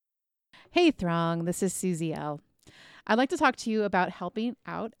Hey, Throng, this is Susie L. I'd like to talk to you about helping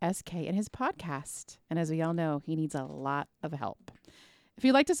out SK in his podcast. And as we all know, he needs a lot of help. If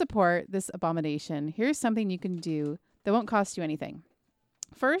you'd like to support this abomination, here's something you can do that won't cost you anything.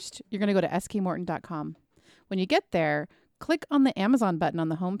 First, you're going to go to skmorton.com. When you get there, click on the Amazon button on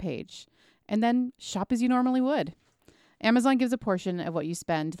the homepage, and then shop as you normally would. Amazon gives a portion of what you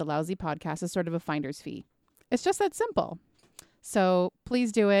spend to the lousy podcast as sort of a finder's fee. It's just that simple. So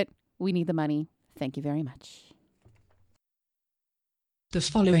please do it. We need the money. Thank you very much. The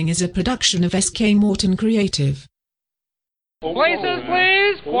following is a production of SK Morton Creative. Places,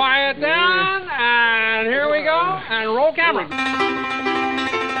 please. Quiet down. And here we go. And roll camera.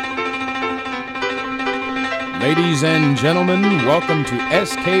 Ladies and gentlemen, welcome to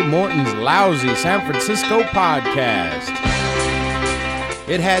SK Morton's Lousy San Francisco podcast.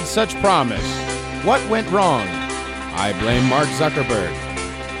 It had such promise. What went wrong? I blame Mark Zuckerberg.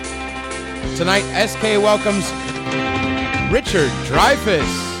 Tonight, SK welcomes Richard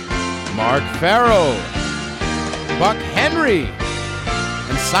Dreyfuss, Mark Farrell, Buck Henry,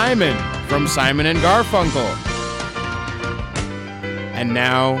 and Simon from Simon & Garfunkel. And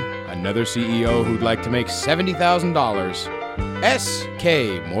now, another CEO who'd like to make $70,000,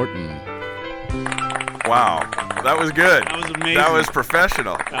 SK Morton. Wow, that was good. That was amazing. That was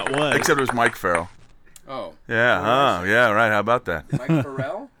professional. That was. Except it was Mike Farrell. Oh. Yeah, yeah, right. How about that? Mike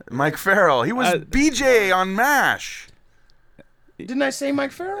Farrell? Mike Farrell. He was BJ on MASH. Didn't I say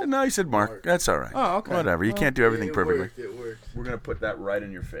Mike Farrell? No, you said Mark. That's all right. Oh, okay. Whatever. You can't do everything perfectly. It worked. We're going to put that right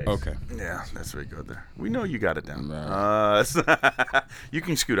in your face. Okay. Yeah, that's very good there. We know you got it down. No. You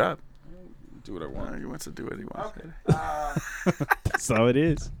can scoot up. Do what I want. He wants to do what he wants. Okay. That's how it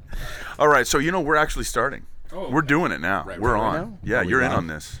is. All right, so we're actually starting. Oh, okay. We're doing it now. Right, we're right on. now? Yeah, Are we you're in live? on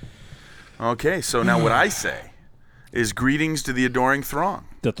this. Okay, so now what I say is greetings to the adoring throng.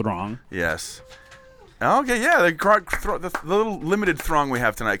 The throng. Yes. Okay, yeah, the little limited throng we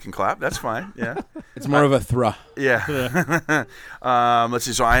have tonight can clap. That's fine. Yeah. It's more of a thruh. Yeah. Let's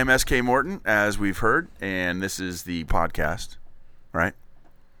see. So I am SK Morton, as we've heard, and this is the podcast, right?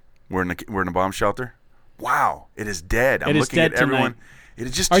 We're in a bomb shelter. Wow, it is dead. I'm It is looking dead at everyone. tonight.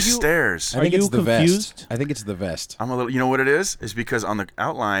 It just Are you- stares. I think Are it's you the confused? vest. I think it's the vest. I'm a little. You know what it is? Is because on the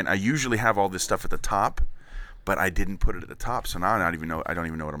outline I usually have all this stuff at the top, but I didn't put it at the top, so now I don't even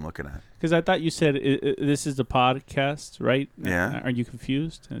know what I'm looking at. Because I thought you said this is the podcast, right? Yeah. Are you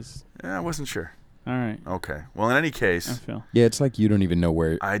confused? Yeah, I wasn't sure. All right. Okay. Well, in any I case, feel. Yeah, it's like you don't even know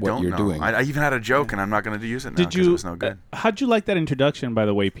what don't you're know. doing. I even had a joke, and I'm not going to use it now Did because you? it was no good. How'd you like that introduction, by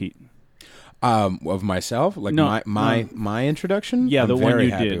the way, Pete? Of myself, like No, my introduction. Yeah, I'm the one very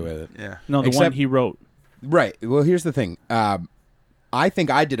you happy did. with it. Yeah. No, the one Except- he wrote. Right. Well, here's the thing. I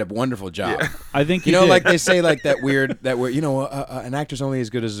think I did a wonderful job. Yeah. I think You know, did. like they say, like that weird, an actor's only as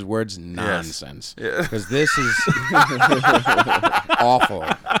good as his words. Nonsense. Yeah. Because this is awful.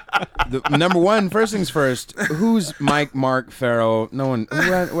 Number one, first things first. Who's Mark Farrell? No one.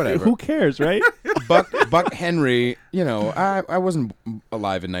 Whatever. Who cares, right? Buck Henry. I wasn't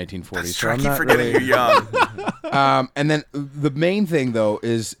alive in 1940, That's so true. I I'm keep not forgetting really. you're young. And then the main thing though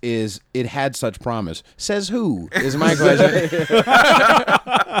is it had such promise. Says who is my question?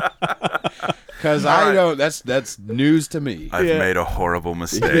 Because I right. don't. That's news to me. I've Yeah. made a horrible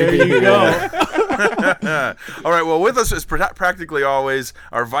mistake. There you go. All right. Well, with us is practically always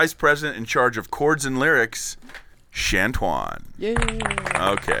our vice president in charge of chords and lyrics, Shantuan. Yeah.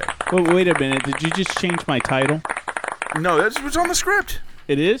 Okay. Wait a minute. Did you just change my title? No, that's what's on the script.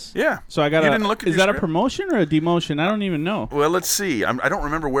 It is? Yeah. So I got You didn't look at is your that a script? promotion or a demotion? I don't even know. Well, let's see. I don't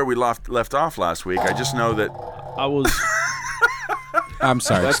remember where we left off last week. I just know that. I was. I'm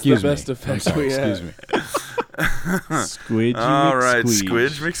sorry. That's excuse the me. best I'm effect sorry. we Excuse have. me. Squidgy All right, McSqueeze.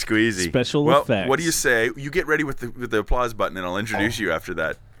 Squidge McSqueezy. Special well, effects. what do you say? You get ready with the applause button, and I'll introduce you after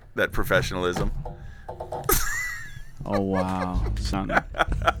that professionalism. Oh wow, son.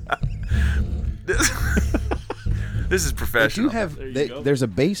 This is They do professional. have. There you go. There's a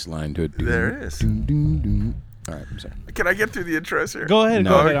bass line to it. There is. Doom, doom, doom. All right. I'm sorry. Can I get through the intros here? Go ahead. No.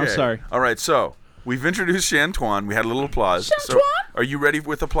 Go ahead. I'm Okay. sorry. All right, so we've introduced Shantuan. We had a little applause. So, are you ready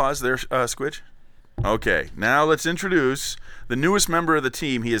with applause there, Squidge? Okay, now let's introduce the newest member of the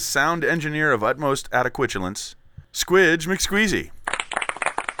team. He is sound engineer of utmost adequatulence, Squidge McSqueezy.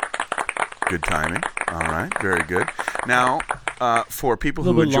 Good timing. All right, very good. Now, for people who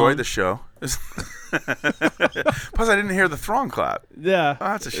Little bit enjoy long. the show... Plus, I didn't hear the throng clap. Yeah. Oh,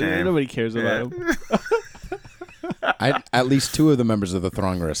 that's a shame. Nobody cares about Yeah. him. At least two of the members of the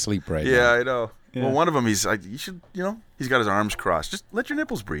throng are asleep right now. Yeah, I know. Yeah. Well, one of them, he's like, you should, he's got his arms crossed. Just let your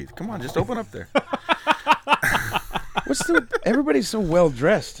nipples breathe. Come on, just open up there. Everybody's so well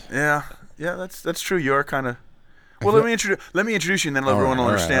dressed. Yeah. Yeah, that's true. You are kind of. Well, let me introduce you, and then everyone will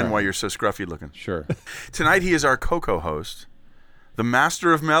understand why you're so scruffy looking. Sure. Tonight he is our co-host, the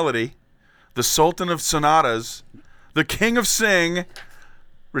master of melody, the sultan of sonatas, the king of sing,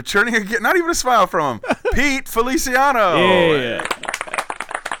 returning again. Not even a smile from him. Pete Feliciano. Yeah.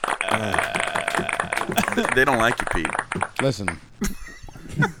 They don't like you, Pete. Listen,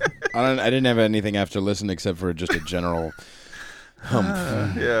 I didn't have anything after listen except for just a general hump.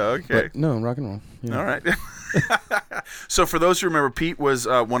 Yeah, okay. But no, rock and roll. Yeah. All right. So for those who remember, Pete was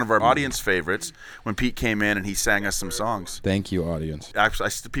one of our audience favorites when Pete came in and he sang us some songs. Thank you, audience. Actually,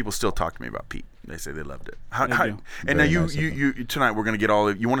 people still talk to me about Pete. They say they loved it. And do. now Very nice of you tonight we're going to get all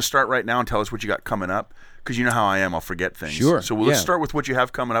of you. Want to start right now and tell us what you got coming up? Because you know how I am, I'll forget things. Sure, So let's yeah. start with what you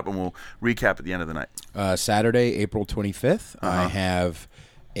have coming up, and we'll recap at the end of the night. Saturday, April 25th, I have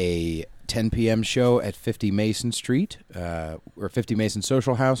a 10 p.m. show at 50 Mason Street, or 50 Mason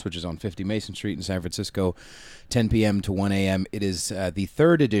Social House, which is on 50 Mason Street in San Francisco, 10 p.m. to 1 a.m. It is the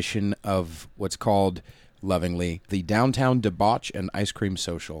third edition of what's called, lovingly, the Downtown Debauch and Ice Cream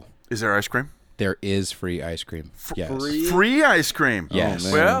Social. Is there ice cream? There is free ice cream. Yes. Free ice cream. Yes.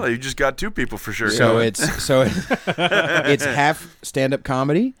 Oh, man. Well, you just got two people for sure. So going. it's half stand-up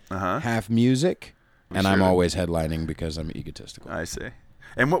comedy, Uh-huh. half music, and I'm Sure. always headlining because I'm egotistical. I see.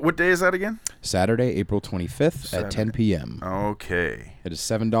 And what day is that again? Saturday, April 25th at 10 p.m. Okay. It is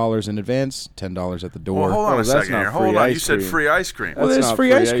 $7 in advance, $10 at the door. Well, hold on a that's second not here. free Hold on. You ice said cream. free ice cream. Well, That's there's not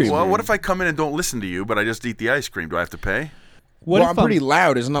free ice cream. Well, what if I come in and don't listen to you, but I just eat the ice cream? Do I have to pay? What I'm if pretty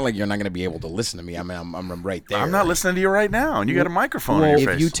loud. It's not like you're not going to be able to listen to me. I mean, I'm right there. I'm not listening to you right now, and you got a microphone in your If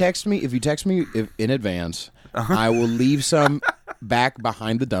face. you text me, in advance, I will leave some back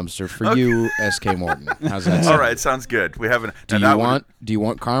behind the dumpster for you, SK Morton. How's that sound? All right, sounds good. We haven't. Do you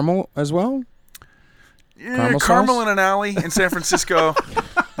want caramel as well? caramel caramel sauce? in an alley in San Francisco?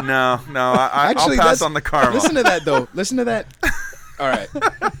 No. I'll pass that's- on the caramel. Listen to that though. Listen to that. All right.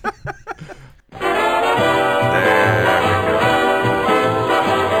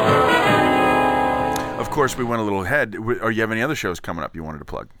 Of course, we went a little ahead. Or you have any other shows coming up you wanted to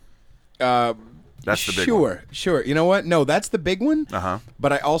plug? That's the big one. Sure. You know what? No, that's the big one. Uh-huh.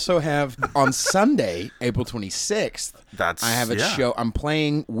 But I also have on Sunday, April 26th. I have a show. I'm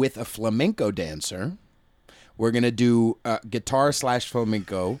playing with a flamenco dancer. We're gonna do guitar /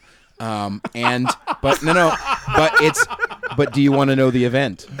 flamenco, but do you want to know the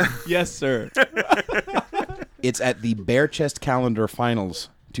event? Yes, sir. It's at the Bare Chest Calendar Finals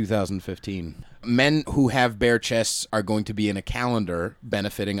 2015. Men who have bare chests are going to be in a calendar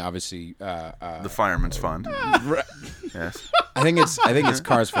benefiting, obviously. The Fireman's Fund. Yes. I think it's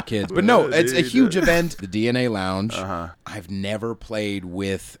Cars for Kids, but no, it's a huge event. The DNA Lounge. I've never played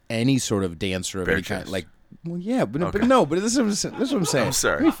with any sort of dancer of Bare any kind. chest. Like, well, yeah, but Okay. but this is what I'm saying. I'm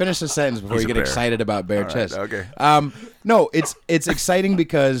sorry. Let me finish the sentence before He's you a get bear. excited about bare All right, chest. okay. No, it's exciting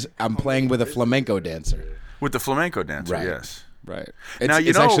because I'm playing with a flamenco dancer. With the flamenco dancer, Right. yes. Right. Now, It's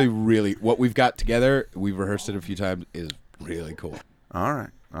you know- actually really what we've got together. We've rehearsed it a few times. Is really cool. All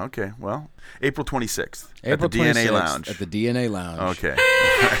right. Okay. Well, April 26th April at the DNA 26th Lounge. At the DNA Lounge. Okay.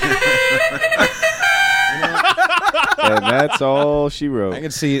 And that's all she wrote. I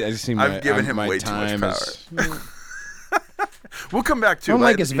can see. My, I've given him my way too much time power. We'll come back to I don't it.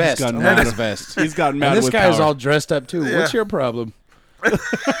 like his vest. I gotten don't like mad. his vest. He's gotten mad And this with guy's power. all dressed up too. Yeah. What's your problem?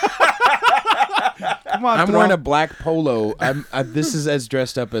 Come on, I'm wearing a black polo. This is as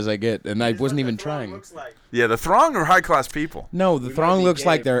dressed up as I get, and I wasn't even trying. Yeah, the Throng are high class people. No, the throng looks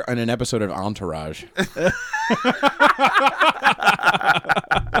like they're in an episode of Entourage.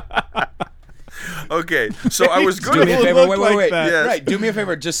 Okay, so I was going Do me a to. favor. look Wait. like that. Yes. Right. Do me a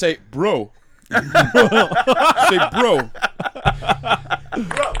favor. Just say, bro. Say, bro.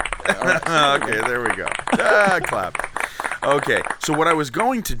 Okay, there we go. Clap. Okay, so what I was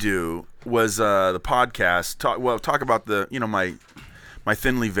going to do was the podcast. Talk about the my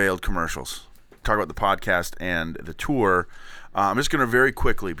thinly veiled commercials. Talk about the podcast and the tour. I'm just going to very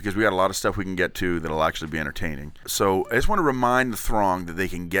quickly, because we got a lot of stuff we can get to that'll actually be entertaining. So I just want to remind the Throng that they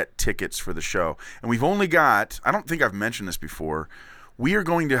can get tickets for the show. And we've only got, I don't think I've mentioned this before, we are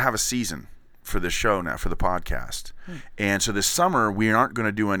going to have a season for this show now, for the podcast. And so this summer, we aren't going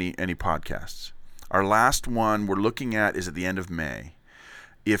to do any podcasts. Our last one we're looking at is at the end of May.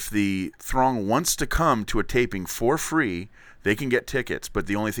 If the Throng wants to come to a taping for free, they can get tickets, but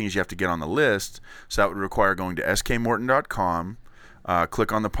the only thing is you have to get on the list. So that would require going to skmorton.com,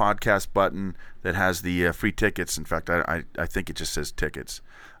 click on the podcast button that has the free tickets. In fact, I think it just says tickets.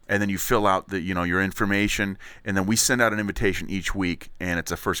 And then you fill out your information, and then we send out an invitation each week, and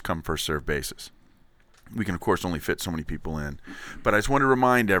it's a first come, first served basis. We can, of course, only fit so many people in. But I just want to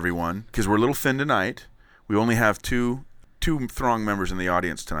remind everyone, because we're a little thin tonight, we only have two Throng members in the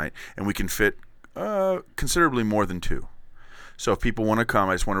audience tonight, and we can fit considerably more than 2. So if people want to come,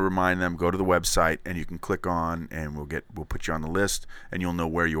 I just want to remind them, go to the website, and you can click on, and we'll put you on the list, and you'll know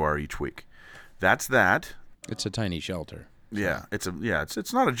where you are each week. That's that. It's a tiny shelter. Yeah, it's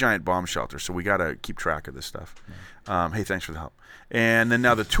not a giant bomb shelter, so we got to keep track of this stuff. Hey, thanks for the help. And then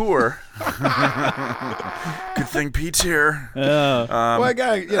now the tour. Good thing Pete's here. Well, I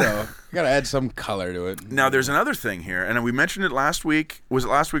gotta add some color to it. Now there's another thing here, and we mentioned it last week. Was it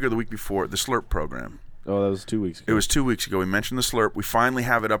last week or the week before? The Slurp program. Oh, that was 2 weeks ago. It was 2 weeks ago. We mentioned the Slurp. We finally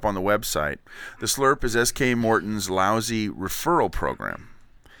have it up on the website. The Slurp is SK Morton's lousy referral program.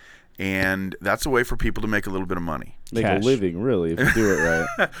 And that's a way for people to make a little bit of money. Make Cash. a living, really, if you do it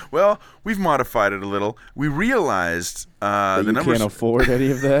right. Well, we've modified it a little. We realized That the you numbers. can't afford any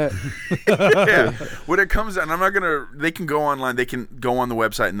of that. Yeah. When it comes out, and I'm not gonna. They can go online. They can go on the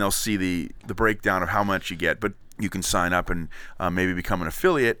website and they'll see the breakdown of how much you get. But you can sign up and maybe become an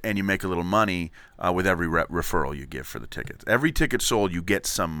affiliate, and you make a little money with every referral you give for the tickets. Every ticket sold, you get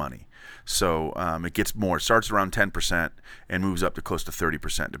some money. So it gets more. It starts around 10% and moves up to close to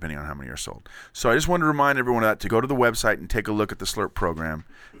 30%, depending on how many are sold. So I just wanted to remind everyone of that, to go to the website and take a look at the Slurp program.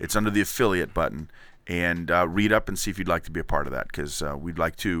 It's under the affiliate button, and read up and see if you'd like to be a part of that, because we'd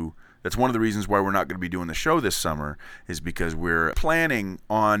like to. That's one of the reasons why we're not going to be doing the show this summer, is because we're planning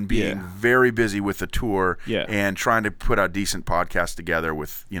on being very busy with the tour and trying to put a decent podcast together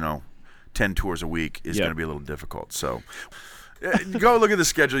with, 10 tours a week is going to be a little difficult. So go look at the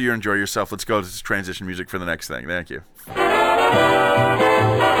schedule. You enjoy yourself. Let's go to this transition music for the next thing. Thank you. It would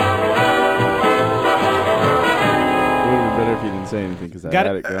have been better if you didn't say anything, because I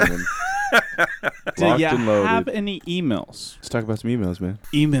had it coming. Do you and loaded. have any emails? Let's talk about some emails, man.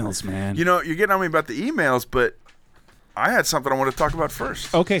 Emails, man. You're getting on me about the emails, but I had something I want to talk about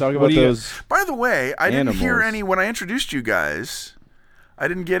first. Okay. Talk what about do you- those. By the way, I didn't hear Animals. any when I introduced you guys. I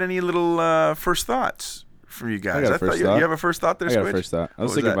didn't get any little first thoughts from you guys. I got a thought first you thought. have a first thought there, I got a Squidge? first thought. I What was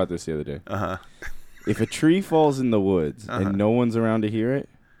was thinking that? about this the other day. Uh-huh. If a tree falls in the woods and no one's around to hear it,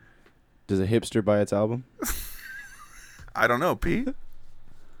 does a hipster buy its album? I don't know, Pete.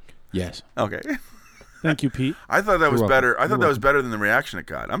 Yes. Okay. Thank you, Pete. I thought that was welcome. better. I thought You're that was better than the reaction it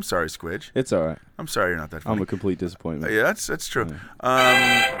got. I'm sorry, Squidge. It's all right. I'm sorry you're not that funny. I'm a complete disappointment. Yeah, that's true.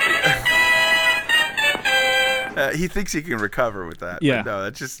 He thinks he can recover with that. Yeah. But no,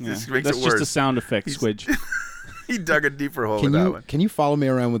 that just makes That's it just worse. a sound effect, Squidge. He dug a deeper hole with that one. Can you follow me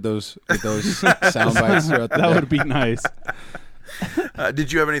around with those sound bites throughout the That day? would be nice.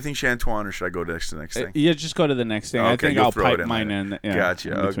 Did you have anything, Chantuan, or should I go to the next thing? Yeah, just go to the next thing. I Okay, think you'll I'll throw it pipe in mine later. in. Yeah,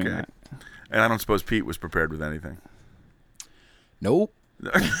 Gotcha, in between okay. that. And I don't suppose Pete was prepared with anything. Nope.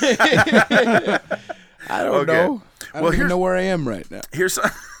 I don't Okay. know. I Well, don't even here's- know where I am right now. Here's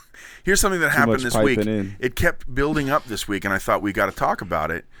something that Too happened much this week. piping in. It kept building up this week, and I thought we got to talk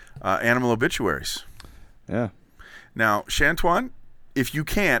about it. Animal obituaries. Yeah. Now, Chantuan, if you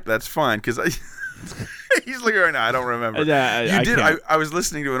can't, that's fine, because he's looking right now. I don't remember. I You did. can't. I was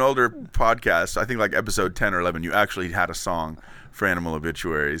listening to an older podcast. I think like episode 10 or 11. You actually had a song for animal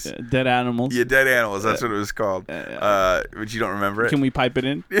obituaries. Dead animals. Yeah, Dead Animals. That's what it was called. But you don't remember it. Can we pipe it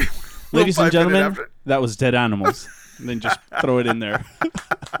in? We'll Ladies pipe and it in gentlemen, after. that was Dead Animals. And then just throw it in there.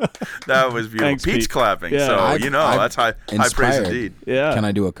 That was beautiful. Thanks, Pete's Pete. clapping. Yeah. So I've- that's high praise inspired. indeed. Yeah. Can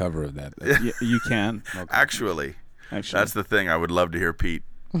I do a cover of that? You can. Actually, that's the thing. I would love to hear Pete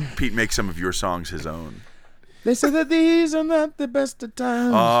make some of your songs his own. They say that these are not the best of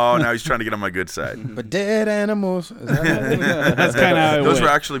times, Oh, now he's trying to get on my good side. but dead animals. Is that That's kind of how it Those went. were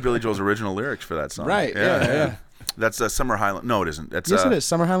actually Billy Joel's original lyrics for that song. Right, yeah. That's Summer Highland. No, it isn't. That's Yes, it is.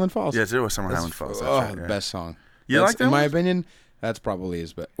 Summer Highland Falls. Yeah, it was Summer Highland Falls. That's Oh, right, the yeah. best song. You That's- like that In my one? opinion, that's probably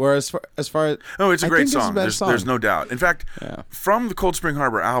his best. Whereas as far as Oh, it's a I great think it's his song. best There's song. no doubt. In fact, Yeah. from the Cold Spring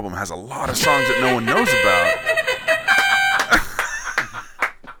Harbor album has a lot of songs that no one knows about.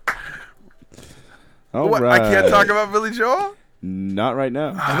 All What? right. I can't talk about Billy Joel? Not right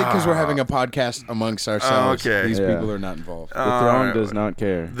now. I think because we're having a podcast amongst ourselves, Okay. these Yeah. people are not involved. The throng right. does not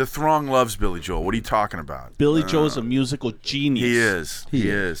care. The Throng loves Billy Joel. What are you talking about? Billy Joel's a musical genius. He is. He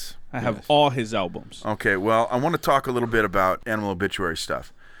is. I have all his albums. Okay, well, I want to talk a little bit about animal obituary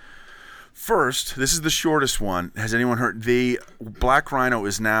stuff. First, this is the shortest one. Has anyone heard? The black rhino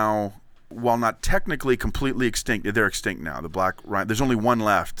is now, while not technically completely extinct, they're extinct now. The black rhino, there's only one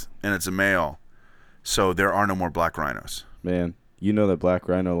left, and it's a male. So there are no more black rhinos. Man, you know that black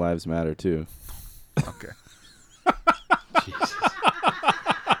rhino lives matter too. Okay.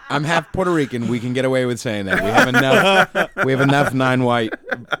 I'm half Puerto Rican. We can get away with saying that. We have enough non-white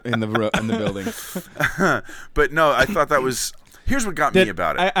in the building. But no, I thought that was. Here's what got me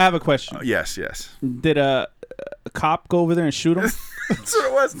about it. I have a question. Yes. Did a cop go over there and shoot him? That's what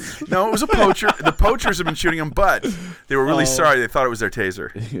it was. No, it was a poacher. The poachers have been shooting him, but they were really sorry. They thought it was their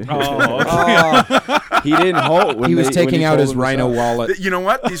taser. He didn't hold. When He was when taking out told his him to rhino stop. wallet. You know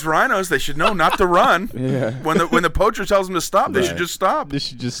what? These rhinos, they should know not to run. Yeah. When the poacher tells them to stop, they should just stop. This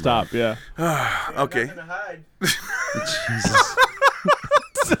should just stop. Yeah. Okay.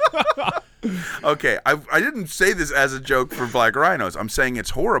 Okay, I didn't say this as a joke for black rhinos. I'm saying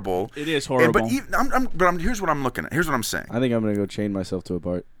it's horrible. It is horrible. But here's what I'm looking at. Here's what I'm saying. I think I'm gonna go chain myself to a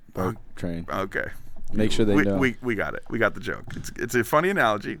BART train. Okay. Make sure they know. We got it. We got the joke. It's a funny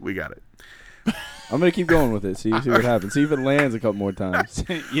analogy. We got it. I'm gonna keep going with it. See what happens. See if it lands a couple more times.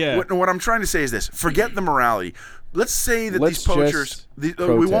 Yeah. What I'm trying to say is this: forget the morality. Let's say that Let's these poachers. just We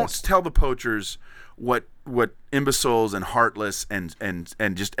won't protest. tell the poachers what imbeciles and heartless and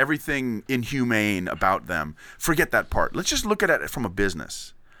just everything inhumane about them. Forget that part. Let's just look at it from a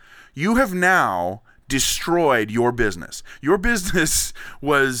business. You have now destroyed your business. Your business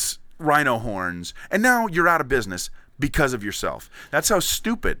was rhino horns, and now you're out of business because of yourself. That's how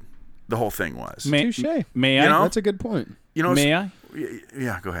stupid the whole thing was. Touché. May I? You know? That's a good point. You know, May I?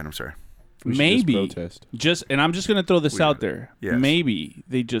 Yeah, go ahead. I'm sorry. We should Maybe just protest. and I'm just going to throw this out there. Yes. Maybe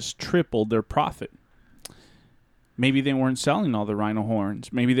they just tripled their profit. Maybe they weren't selling all the rhino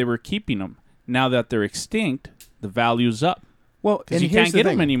horns. Maybe they were keeping them. Now that they're extinct, the value's up. Well, Because and you here's can't the get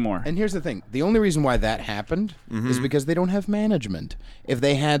them thing. anymore. And here's the thing: the only reason why that happened is because they don't have management. If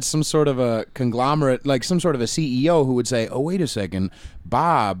they had some sort of a conglomerate, like some sort of a CEO who would say, "Oh, wait a second,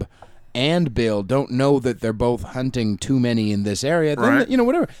 Bob and Bill don't know that they're both hunting too many in this area," then Right.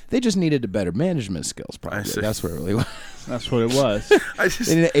 whatever. They just needed a better management skills. Probably see. that's what it really was. That's what it was. I just,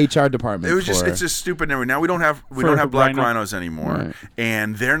 They need an HR department. it was just for- it's just stupid. Now we don't have For black rhino. rhinos anymore, Right.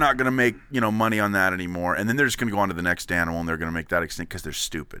 and they're not going to make money on that anymore. And then they're just going to go on to the next animal, and they're going to make that extinct because they're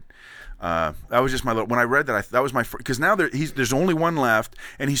stupid. That was just my little. When I read that, that was my because now there's only one left,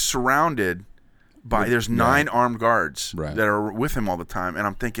 and he's surrounded by there's 9 armed guards Right. that are with him all the time, and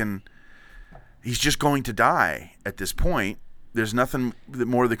I'm thinking he's just going to die at this point. There's nothing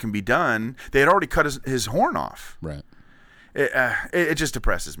more that can be done. They had already cut his horn off. right. It just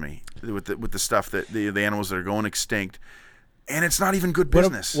depresses me with the stuff that the animals that are going extinct, and it's not even good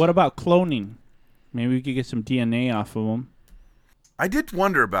business. What about cloning? Maybe we could get some DNA off of them. I did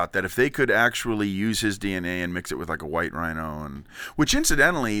wonder about that, if they could actually use his DNA and mix it with like a white rhino, and which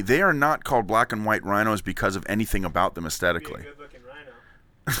incidentally they are not called black and white rhinos because of anything about them aesthetically.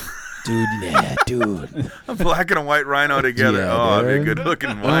 Dude. A black and a white rhino together. Yeah, It'd be a dude. good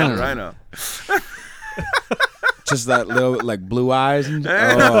looking white rhino. Just that little like blue eyes and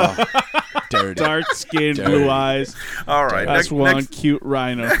dirty. Dark skin, blue eyes. All right, That's one cute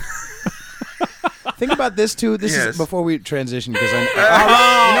rhino. Think about this too. This Yes. is before we transition because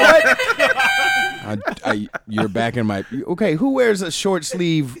you're back in my. Okay, who wears a short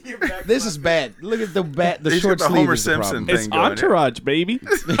sleeve? This is bad. Look at the The He's short got the sleeve Homer is the Simpson problem. It's thing going, yeah. Entourage, baby.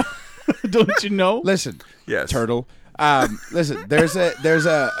 Don't you know? Listen, Yes. turtle. Listen, there's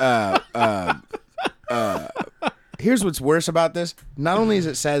a here's what's worse about this. Not only is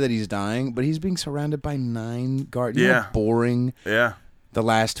it sad that he's dying, but he's being surrounded by 9 guards. You know Yeah. how boring Yeah. the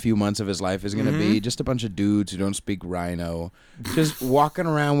last few months of his life is going to be. Just a bunch of dudes who don't speak rhino, just walking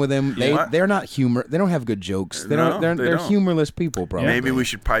around with him. They're not humor. They don't have good jokes. They No, don't. they They're don't. humorless people, bro. Maybe we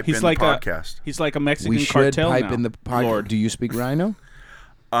should pipe in the podcast. He's like a Mexican We should cartel pipe now. in the podcast. Lord. Do you speak rhino?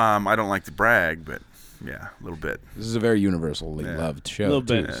 I don't like to brag, but yeah, a little bit. This is a very universally loved show. A little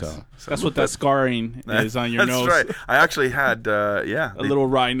bit. Too, so. That's what that scarring is on your That's nose. right. I actually had A little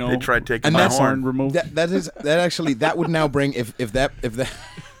rhino. They tried taking And my that's- horn. removed. That would now bring if that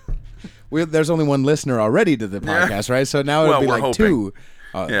there's only one listener already to the podcast, right? So now it'll Well, be we're like hoping. 2.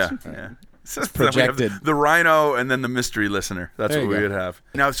 Oh, Yeah, that's- yeah. So projected. we have the rhino and then the mystery listener. That's There what you we go. would have.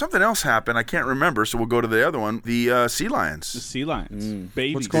 Now, if something else happened, I can't remember, so we'll go to the other one. The sea The lions. sea lions.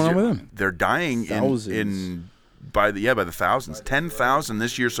 Babies. What's going on with them? They're dying Thousands. by the thousands. 10,000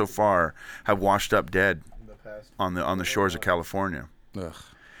 this year so far have washed up dead on the shores of California. Ugh.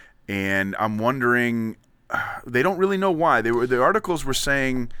 And I'm wondering, they don't really know why. The articles were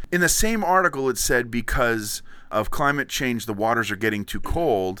saying, in the same article it said because of climate change the waters are getting too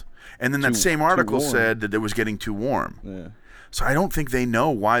cold, and then that same article warm. said that it was getting too warm. Yeah. So I don't think they know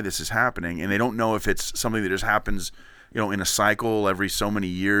why this is happening, and they don't know if it's something that just happens, in a cycle every so many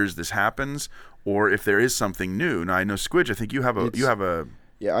years this happens, or if there is something new. Now I know, Squidge, I think you have a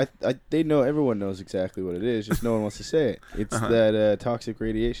Yeah, they know. Everyone knows exactly what it is. Just no one wants to say it. It's that toxic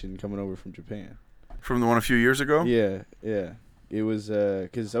radiation coming over from Japan. From the one a few years ago? Yeah. It was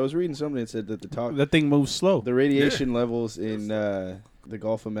because I was reading something that said that that thing moves slow. The radiation levels in the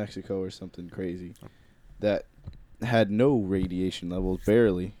Gulf of Mexico or something crazy that had no radiation levels,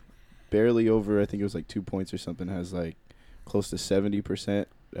 barely over. I think it was like 2 points or something. Has like close to 70%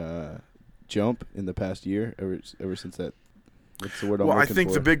 jump in the past year ever since that. What's the word I'm Well, I looking think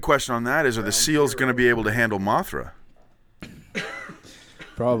for? the big question on that is: are the SEALs going to be able to handle Mothra?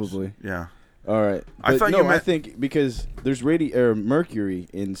 Probably. Yeah. All right. I But thought no, you meant- I think because there's mercury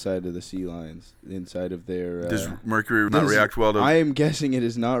inside of the sea lions, inside of their. Does mercury not react well to? I am guessing it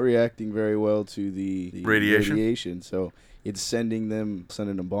is not reacting very well to the Radiation? So it's sending them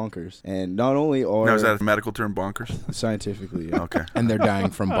bonkers. And not only are Now, is that a medical term, bonkers? scientifically, yeah. Okay. And they're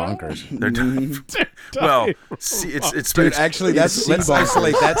dying from bonkers. They're dying. Well, see, it's Dude, actually, let's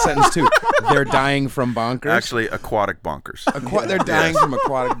isolate that sentence too. They're dying from bonkers. actually aquatic bonkers. They're dying from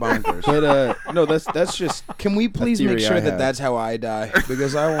aquatic bonkers. But no, that's just. Can we please make theory sure I that have. that's how I die?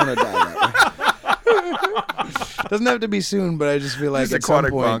 Because I want to die that way. Doesn't have to be soon, but I just feel like Just at some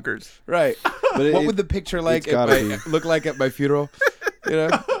aquatic point, bonkers. right? But What would the picture like it's gotta look like at my funeral? You know,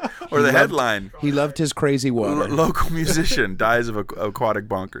 Or the headline: he loved his crazy water. local musician dies of aquatic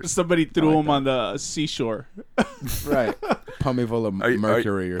bonkers. Somebody threw him on the seashore. Right, pump me full of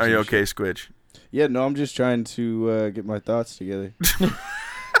mercury or Are some you shit. okay, Squidge? Yeah, no, I'm just trying to get my thoughts together.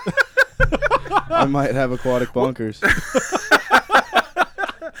 I might have aquatic bonkers.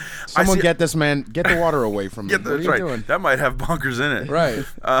 Someone see- get this man, get the water away from me. Yeah, What are that's you right. doing? That might have bonkers in it. Right.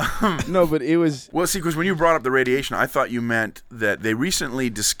 No, but it was. Well, see, because when you brought up the radiation, I thought you meant that they recently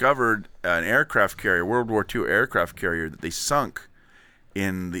discovered an aircraft carrier, World War II aircraft carrier, that they sunk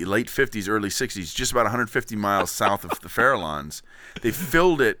in the late 50s, early 60s, just about 150 miles south of the Farallones. They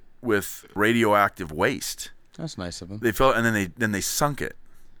filled it with radioactive waste. That's nice of him. They filled, and then they sunk it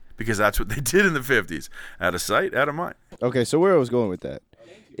because that's what they did in the 50s. Out of sight, out of mind. Okay, so where I was going with that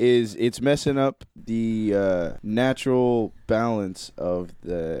is it's messing up the natural balance of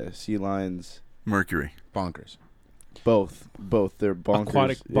the sea lions. Mercury. Bonkers. Both. They're bonkers.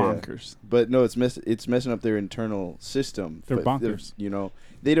 Aquatic yeah. bonkers. But no, it's messing up their internal system. They're But bonkers. You know,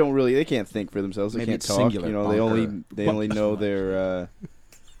 they can't think for themselves. They Maybe can't it's talk. singular, You know, bonker. they only know their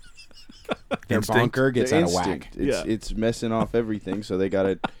Their Instinct. bonker gets their out of instinct. whack. It's messing off everything. So they got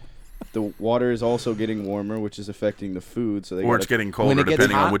to. The water is also getting warmer, which is affecting the food. So they Or it's gotta, getting colder,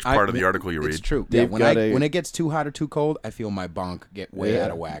 depending on which part of the article you read. It's true. Yeah, They've when gotta- when it gets too hot or too cold, I feel my bonk get way Yeah.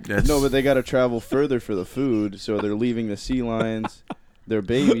 out of whack. That's- No, but they got to travel further for the food, so they're leaving the sea lions, their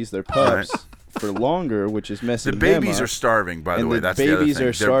babies, their pups, for longer, which is messing The babies them are up. starving, by the And way. the That's the other babies thing.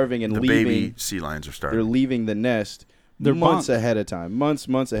 are starving and the leaving- baby sea lions are They're starving. leaving the nest They're months bonk. ahead of time, months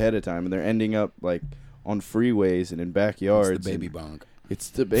ahead of time, and they're ending up like on freeways and in backyards. It's the baby and bonk. It's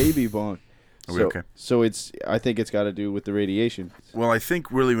the baby bonk. Are we okay? So I think it's got to do with the radiation. Well, I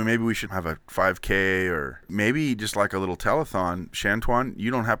think really maybe we should have a 5K or maybe just like a little telethon. Shantuan, you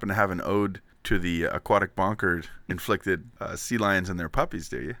don't happen to have an ode to the aquatic bonker inflicted sea lions and their puppies,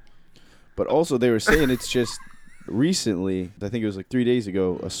 do you? But also they were saying it's just recently, I think it was like 3 days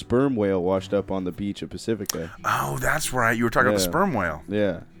ago, a sperm whale washed up on the beach of Pacifica. Oh, that's right. You were talking about the Yeah. sperm whale.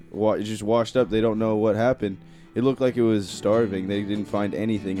 Yeah, it just washed up. They don't know what happened. It looked like it was starving. They didn't find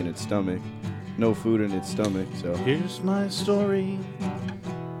anything in its stomach. No food in its stomach. So, Here's my story.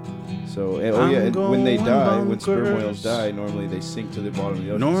 and when they going die, when sperm bonkers. whales die, normally they sink to the bottom of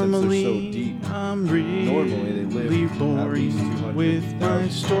the ocean since they're so Normally, deep. I'm really Normally, they live at least 200,000. boring with my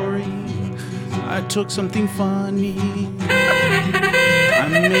story. I took something funny. I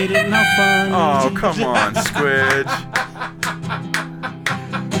made it not funny. Oh, come on, Squidge.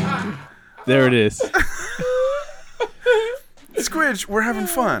 There it is. Squidge, we're having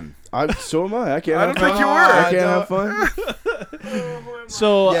fun. So am I. I can't. I have don't think fun. you were. I can't have fun.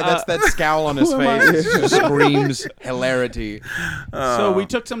 So Yeah, that's that scowl on his who am I? face. Screams hilarity. So we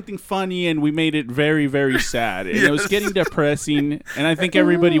took something funny and we made it very, very sad. And it was getting depressing. And I think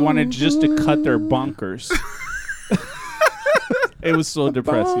everybody wanted just to cut their bonkers. It was so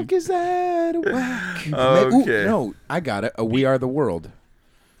depressing. Bonk is out of whack. Okay. Ooh, no, I got it. A We Are the World.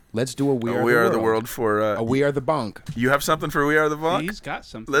 Let's do a We Are, We the, Are world. the World for... A We Are the Bonk. you have something for We Are the Bonk? He's got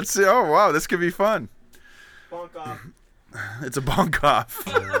something. Let's see. Oh, wow. This could be fun. Bonk off. It's a bonk off.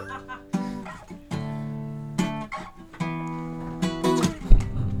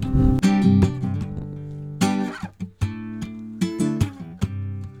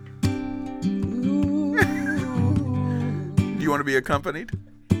 Do you want to be accompanied?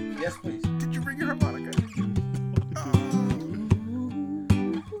 Yes, please. Did you bring your harmonica?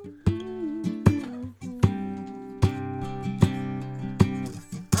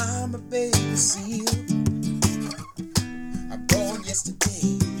 the seal. I'm born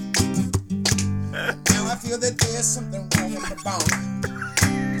yesterday. Now I feel that there's something wrong in my bone.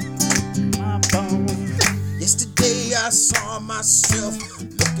 Yesterday I saw myself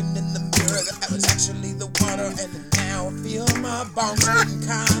looking in the mirror. That was actually the water, and now I feel my bones getting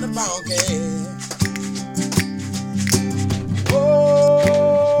kind of bonky. Oh,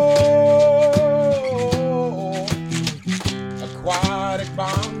 aquatic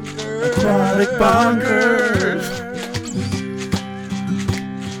bonkers. Aquatic bonkers.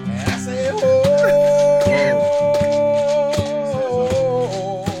 And I say, oh,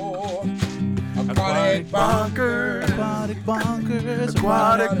 aquatic bonkers. Aquatic bonkers.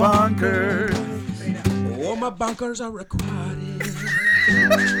 Aquatic bonkers. Oh, my bonkers are aquatic.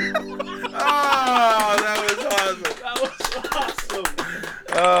 Oh, that was awesome. That was awesome.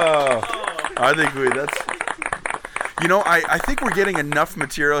 Oh, I think that's. You know, I think we're getting enough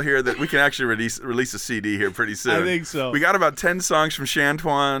material here that we can actually release a CD here pretty soon. I think so. We got about 10 songs from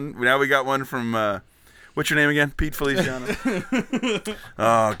Chantuan. Now we got one from, what's your name again? Pete Feliciano.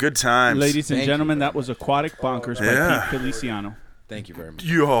 Oh, good times. Ladies and gentlemen, that was Aquatic Bonkers by Pete Feliciano. Thank you very much.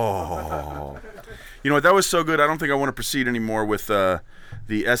 Yo. You know what? That was so good. I don't think I want to proceed anymore with the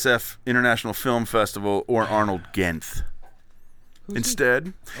SF International Film Festival or Arnold Genth.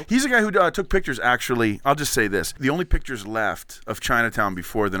 Instead, he's a guy who took pictures, actually. I'll just say this. The only pictures left of Chinatown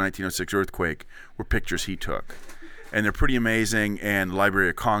before the 1906 earthquake were pictures he took. And they're pretty amazing, and the Library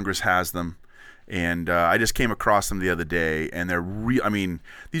of Congress has them. And I just came across them the other day, and they're I mean,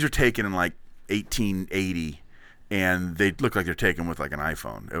 these are taken in like 1880, and they look like they're taken with like an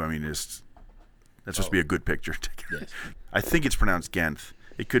iPhone. I mean, that's supposed to be a good picture. Yes. I think it's pronounced Genth.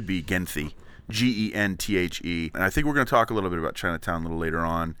 It could be Genthy. Genthe. And I think we're going to talk a little bit about Chinatown a little later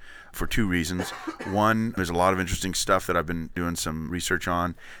on for two reasons. One, there's a lot of interesting stuff that I've been doing some research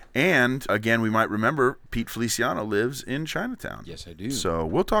on. And, again, we might remember Pete Feliciano lives in Chinatown. Yes, I do. So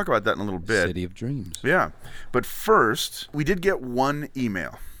we'll talk about that in a little bit. City of Dreams. Yeah. But first, we did get one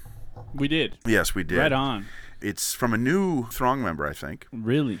email. We did. Yes, we did. Right on. It's from a new Throng member, I think.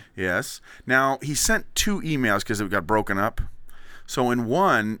 Really? Yes. Now, he sent two emails because it got broken up. So in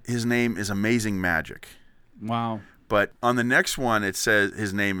one, his name is Amazing Magic. Wow. But on the next one, it says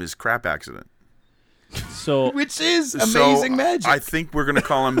his name is Crap Accident. So Which is Amazing Magic. I think we're going to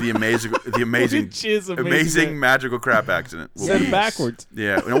call him the amazing, Which is amazing magical crap accident. said it backwards.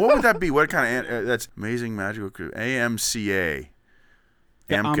 Yeah. Now, what would that be? What kind of that's amazing magical AMCA?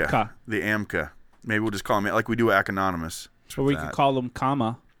 The AMCA. The AMCA. Maybe we'll just call him like we do Anonymous. Or we could call him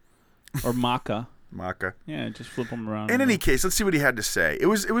Kama or Maka. Maka. Yeah, just flip them around. In any case, let's see what he had to say. It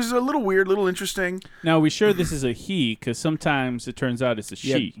was a little weird, little interesting. Now, are we sure this is a he? Because sometimes it turns out it's a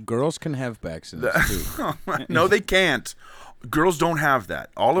she. Girls can have accidents too. No, they can't. Girls don't have that.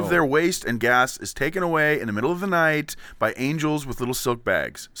 All of their waste and gas is taken away in the middle of the night by angels with little silk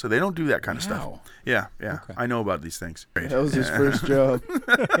bags. So they don't do that kind of stuff. Yeah. Okay. I know about these things. That was his first job.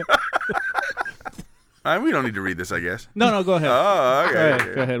 We don't need to read this, I guess. No, go ahead. Oh,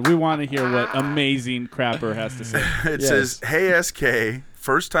 okay. Go ahead. We want to hear what Amazing Crapper has to say. It says, "Hey SK,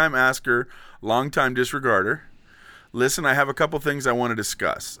 first time asker, long time disregarder. Listen, I have a couple things I want to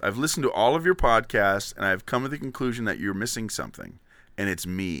discuss. I've listened to all of your podcasts, and I've come to the conclusion that you're missing something, and it's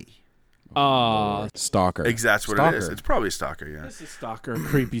me." Stalker. That's what it is. It's probably a stalker, yeah. This is Stalker,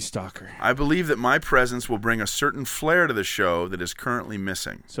 creepy Stalker. I believe that my presence will bring a certain flair to the show that is currently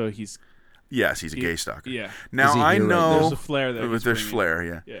missing. So he's... Yes, he's a gay stalker. Yeah. Now I know there's a flair there. There's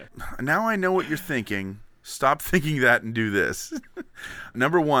flair, yeah. Now I know what you're thinking. Stop thinking that and do this.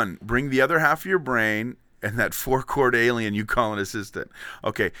 Number one, bring the other half of your brain and that four-chord alien you call an assistant.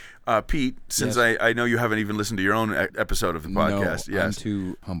 Okay, Pete, since I know you haven't even listened to your own episode of the podcast. No, I'm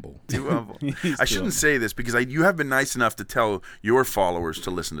too humble. Too humble. I shouldn't say this because you have been nice enough to tell your followers to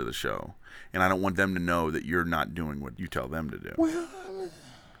listen to the show, and I don't want them to know that you're not doing what you tell them to do. Well,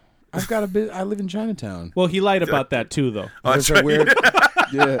 I've got a bit. I live in Chinatown. Well, he lied about that too, though. Oh, that's right. Weird,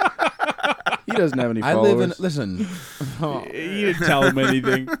 yeah. He doesn't have any followers. You didn't tell him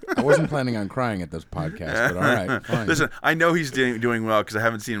anything. I wasn't planning on crying at this podcast, but all right, fine. Listen, I know he's doing well because I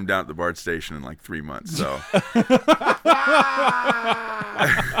haven't seen him down at the BART station in like 3 months. So,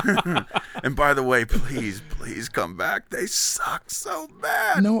 and by the way, please come back. They suck so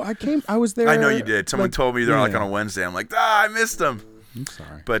bad. No, I was there. I know you did. Someone told me they're like on a Wednesday. I'm like, I missed them. I'm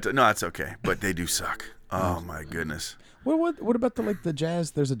sorry, but no, it's okay. But they do suck. Oh my goodness. What about the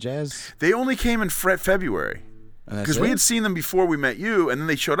jazz? There's a jazz. They only came in February. Because we had seen them before we met you, and then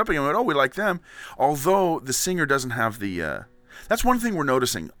they showed up again and went, oh, we like them. Although the singer doesn't have the... that's one thing we're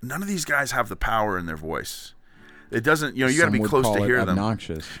noticing. None of these guys have the power in their voice. It doesn't, you got to be close to hear them.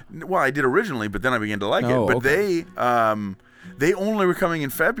 Obnoxious. Well, I did originally, but then I began to like it. Oh, But okay. they only were coming in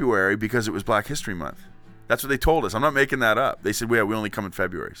February because it was Black History Month. That's what they told us. I'm not making that up. They said, we only come in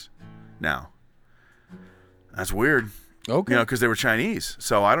Februarys now. That's weird. Okay. Because they were Chinese.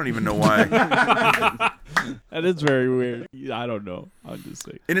 So I don't even know why. That is very weird. I don't know. I'm just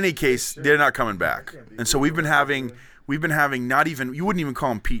saying. In any case, they're not coming back. And so we've been having not even, you wouldn't even call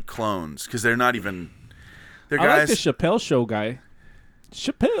them Pete clones because they're not even, they're I like guys. the Chappelle Show guy.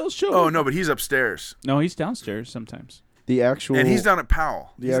 Chappelle Show. Oh, no, but he's upstairs. No, he's downstairs sometimes. The actual. And he's down at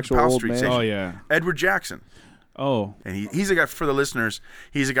Powell. The He's at actual Powell old Street man? Station. Oh, yeah. Edward Jackson. Oh. And he's a guy, for the listeners,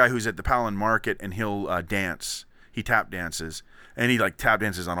 he's a guy who's at the Powell Market, and he'll dance. He tap dances. And he tap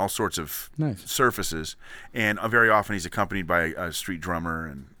dances on all sorts of Nice. surfaces. And very often he's accompanied by a street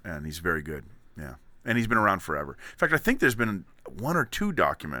drummer, and he's very good. Yeah. And he's been around forever. In fact, I think there's been 1 or 2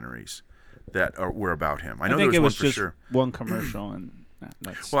 documentaries that were about him. I know think there it was was one for just sure. one commercial, and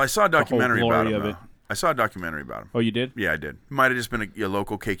that's. Well, I saw a documentary glory about him. of it. Though. I saw a documentary about him. Oh, you did? Yeah, I did. Might have just been a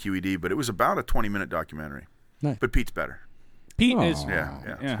local KQED, but it was about a 20-minute documentary. Nice. But Pete's better. Pete Aw, is.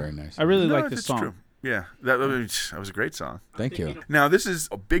 Yeah. That's very nice. I really No, like the it's song. true. Yeah, that was a great song. Thank you. Now, this is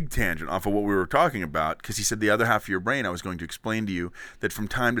a big tangent off of what we were talking about, because he said the other half of your brain, I was going to explain to you that from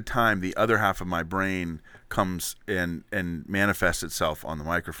time to time, the other half of my brain comes and manifests itself on the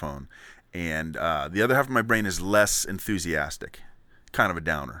microphone. And the other half of my brain is less enthusiastic, kind of a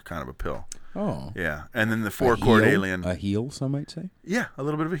downer, kind of a pill. Oh. Yeah. And then the 4-chord alien. A heel, some might say. Yeah, a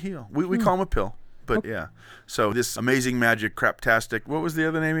little bit of a heel. We call him a pill, but yeah. So this amazing magic craptastic, what was the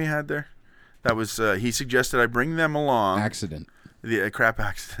other name he had there? That was, he suggested I bring them along. Accident. The crap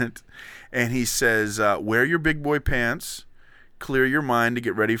accident. And he says, wear your big boy pants, clear your mind to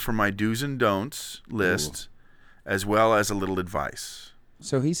get ready for my do's and don'ts list, as well as a little advice.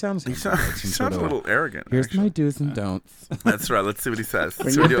 So he sounds. He sounds a little arrogant. Here's actually. my do's and don'ts. That's right. Let's see what he says.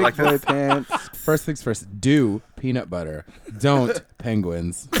 Bring So your we do it big like boy this. pants. First things first. Do peanut butter. Don't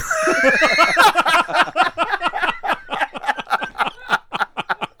penguins.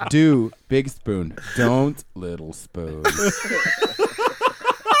 Do big spoon. Don't little spoon.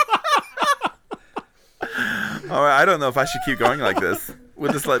 All right, I don't know if I should keep going like this.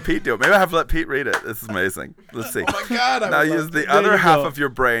 We'll just let Pete do it. Maybe I have to let Pete read it. This is amazing. Let's see. Oh my God! Now use the other half of your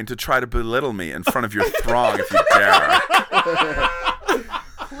brain to try to belittle me in front of your throng if you dare.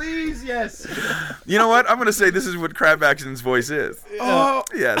 Please, yes. You know what? I'm going to say this is what Crab Accident's voice is. Oh,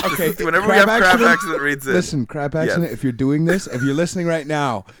 Yes. okay. This is whenever we have Crab Accident reads it. Listen, Crab Accident, Yes. if you're doing this, if you're listening right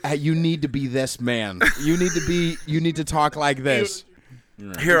now, you need to be this man. You need to talk like this.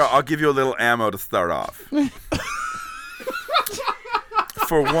 Here, I'll give you a little ammo to start off.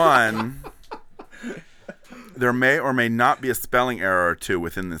 For one, there may or may not be a spelling error or two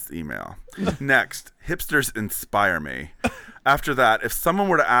within this email. Next, hipsters inspire me. After that, if someone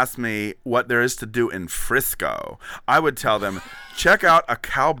were to ask me what there is to do in Frisco, I would tell them, check out a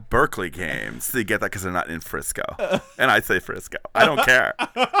Cal Berkeley game. So you get that because they're not in Frisco. And I say Frisco. I don't care.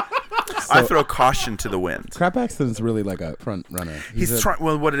 I throw caution to the wind. Crab Accident's really like a front runner. He's trying.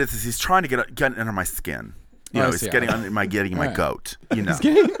 Well, what it is he's trying to get under my skin. You know, I he's see. getting under my Alright. goat. You know,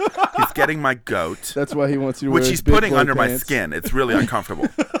 he's getting my goat, That's why he wants you to which wear he's his big putting boy under my pants. skin. It's really uncomfortable.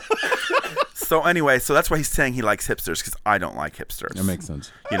 So anyway, so that's why he's saying he likes hipsters because I don't like hipsters. That makes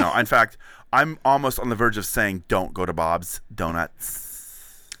sense. You know, in fact, I'm almost on the verge of saying don't go to Bob's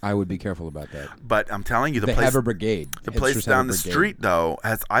Donuts. I would be careful about that. But I'm telling you, They place have a brigade. the Hipsters place have down a the brigade. street though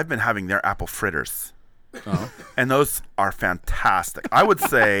I've been having their apple fritters. Oh. And those are fantastic. I would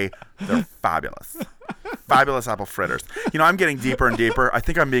say they're fabulous. Fabulous apple fritters. You know, I'm getting deeper and deeper. I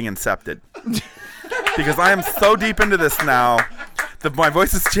think I'm being incepted. Because I am so deep into this now that my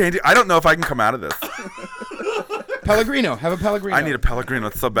voice is changing. I don't know if I can come out of this. Pellegrino. Have a Pellegrino. I need a Pellegrino.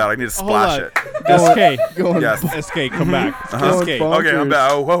 It's so bad. I need to Hold splash on. it. SK. Go on. Yes. SK, come back. Uh-huh. SK. Okay, I'm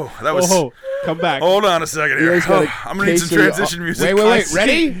back. Oh, whoa. That was... Oh, come back. Hold on a second You here. guys got Oh, a I'm going to need some case of- transition music. Wait.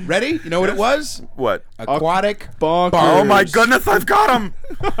 Ready? Ready? You know what it was? What? Aquatic bonkers. Oh, my goodness. I've got them.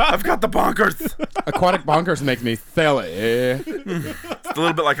 I've got the bonkers. Aquatic bonkers make me feel it. It's a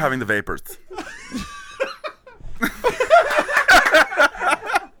little bit like having the vapors.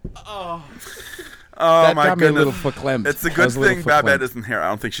 Oh That my got me a goodness. little verklempt. It's a I good was a little thing Babette verklempt. isn't here. I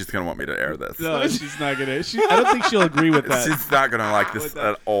don't think she's going to want me to air this. No, she's not gonna. I don't think she'll agree with that. She's not going to like this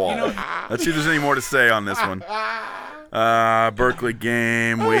at all. Let's see if there's any more to say on this one. Berkeley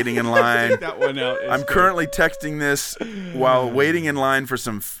game, waiting in line. that one out. I'm currently texting this while waiting in line for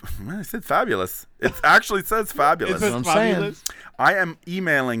some... I said fabulous. It actually says fabulous. what I'm saying. fabulous. I am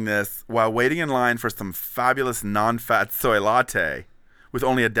emailing this while waiting in line for some fabulous non-fat soy latte with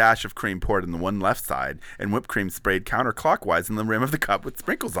only a dash of cream poured on the one left side and whipped cream sprayed counterclockwise in the rim of the cup with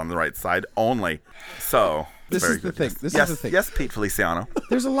sprinkles on the right side only. So, This very is the good. thing. This yes, is the thing. Yes, Pete Feliciano.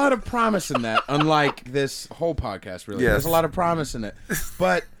 There's a lot of promise in that, unlike this whole podcast, really. Yes. There's a lot of promise in it.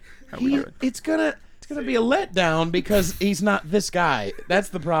 But it's gonna be a letdown because he's not this guy. That's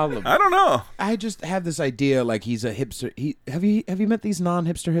the problem. I don't know. I just have this idea like he's a hipster. Have you met these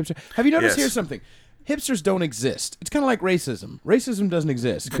non-hipster? Have you noticed Yes. here's something? Hipsters don't exist. It's kind of like racism. Racism doesn't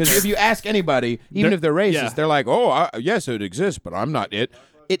exist because if you ask anybody, even if they're racist, they're like, "Oh, yes, it exists, but I'm not it."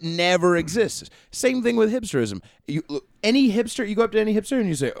 It never exists. Same thing with hipsterism. Any hipster, you go up to any hipster and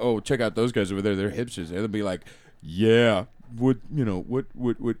you say, "Oh, check out those guys over there. They're hipsters." They'll be like, "Yeah, what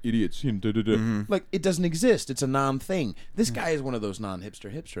idiots?" Like it doesn't exist. It's a non-thing. This guy is one of those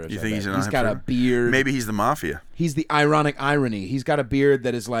non-hipsters. You think he's a He's got a non-hipster? beard. Maybe he's the mafia. He's the ironic irony. He's got a beard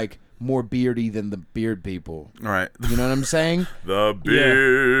that is like more beardy than the beard people. All right. You know what I'm saying? The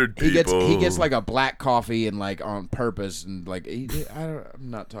beard people. He gets like a black coffee and like on purpose and like I'm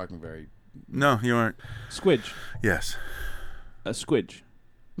not talking very. No, you aren't. Squidge. Yes. Squidge.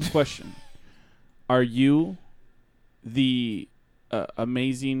 Question. Are you the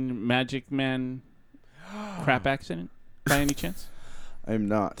amazing magic man crap accident by any chance? I'm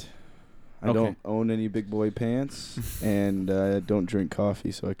not. I Okay. don't own any big boy pants, and I don't drink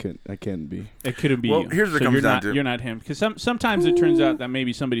coffee, so I can't be. It couldn't be Well, you. here's what it So comes you're down not, to. You're not him. Because sometimes it turns out that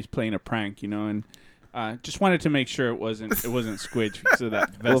maybe somebody's playing a prank, and just wanted to make sure it wasn't Squidge because of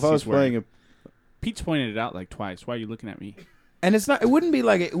that vest Well, if I was he's wearing. playing a Pete's pointed it out like twice. Why are you looking at me? And it's not. It wouldn't be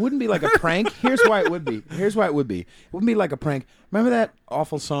like a prank. Here's why it would be. It wouldn't be like a prank. Remember that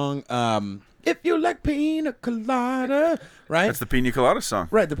awful song? If you like pina colada, right? That's the Pina Colada song.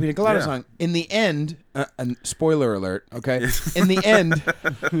 Right, the Pina Colada Yeah. song. In the end, and spoiler alert, okay? In the end,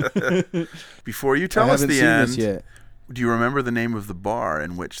 Before you tell I us haven't the seen end, this yet. do you remember the name of the bar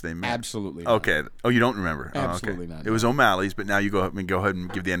in which they met? absolutely. not. Okay. Oh, you don't remember? Absolutely oh, okay. not, It was O'Malley's, but now you go ahead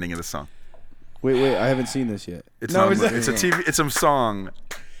and give the ending of the song. Wait, I haven't seen this yet. It's No, not. is it- It's a TV. It's a song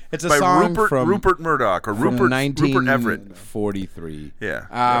It's a by song Rupert Murdoch or from Rupert Everett. 1943. Yeah.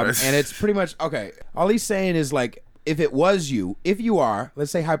 And it's pretty much okay. All he's saying is like, if it was you, if you are,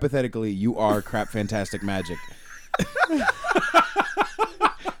 let's say hypothetically, you are Crap Fantastic Magic.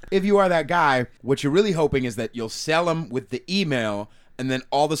 If you are that guy, what you're really hoping is that you'll sell him with the email, and then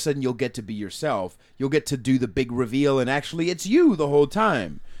all of a sudden you'll get to be yourself. You'll get to do the big reveal, and actually it's you the whole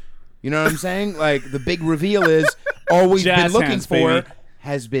time. You know what I'm saying? Like the big reveal is all we've Jazz been looking hands, for baby.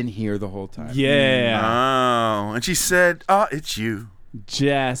 has been here the whole time. Yeah. Oh, and she said, "Oh, it's you."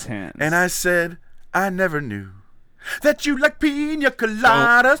 Jazz hands. And I said, "I never knew that you like pina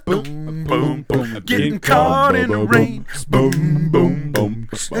coladas." Boom, boom, boom. Getting caught in the rain. Boom, boom, boom.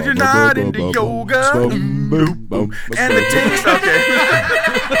 And you're not into yoga. Boom, boom. And it takes. Okay.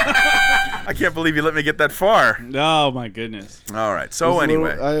 I can't believe you let me get that far. Oh my goodness. All right. It So was a little-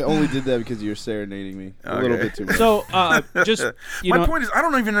 anyway, I only did that because you were serenading me a little Okay. bit too much. So just my point is, I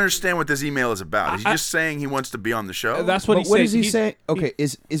don't even understand what this email is about. Is he just saying he wants to be on the show? that's what But he's what saying. is he He's- saying? Okay,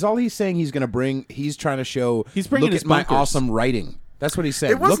 is all he's saying he's going to bring? He's trying to show. He's bringing look his at my bunkers. awesome writing. That's what he's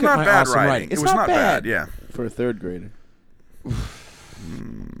saying. It was look not at my bad awesome writing. It's It was not bad. Yeah. For a third grader.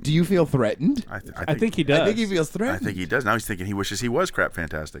 Do you feel threatened? I think he does. I think he feels I threatened. think he does. Now he's thinking he wishes he was Crap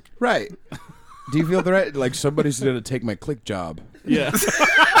Fantastic. Right. Do you feel threatened? Like somebody's going to take my click job. Yeah.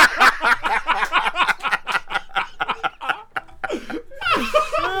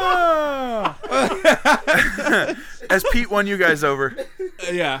 Has Pete won you guys over?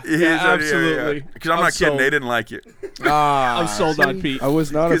 yeah. He is, Absolutely. Because I'm not kidding. sold. They didn't like you. I'm sold on Pete. I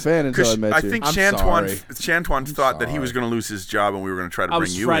was not a fan until I met you. think I'm Shantuan thought that he was sorry. going to lose his job and we were going to try to I bring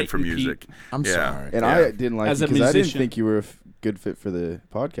was you in for frightened, Pete. music. I'm Yeah. sorry. And Yeah. I didn't like As you a because I didn't musician. think you were a good fit for the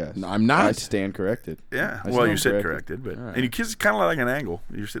podcast. No, I'm not. I stand corrected. Yeah. I Well, you stand said corrected, but and you kiss kind of like an angle.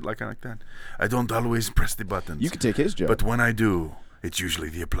 You sit like that. I don't always press the buttons. You could take his job. but when I do, it's usually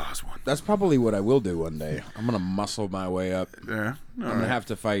the applause one. That's probably what I will do one day. I'm going to muscle my way up. Yeah. I'm going to have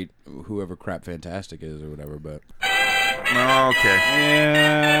to fight whoever Crap Fantastic is or whatever, but Okay.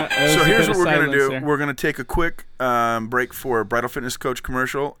 Yeah. So here's what we're going to do. We're going to take a quick break for a Bridal Fitness Coach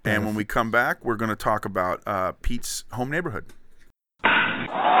commercial, and when we come back, we're going to talk about Pete's home neighborhood.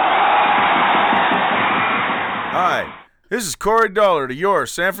 Hi, this is Corey Dollar to your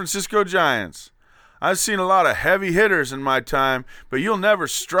San Francisco Giants. I've seen a lot of heavy hitters in my time, but you'll never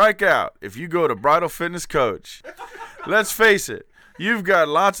strike out if you go to Bridal Fitness Coach. Let's face it, you've got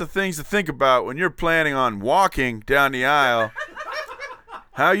lots of things to think about when you're planning on walking down the aisle.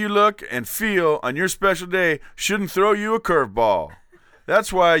 How you look and feel on your special day shouldn't throw you a curveball.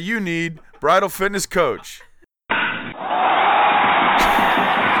 That's why you need Bridal Fitness Coach.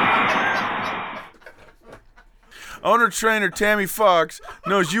 Owner-trainer Tammy Fox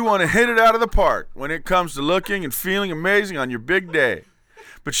knows you want to hit it out of the park when it comes to looking and feeling amazing on your big day.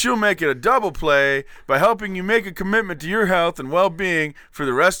 But she'll make it a double play by helping you make a commitment to your health and well-being for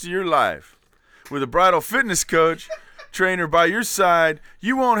the rest of your life. With a bridal fitness coach, trainer by your side,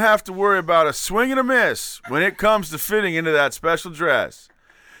 you won't have to worry about a swing and a miss when it comes to fitting into that special dress.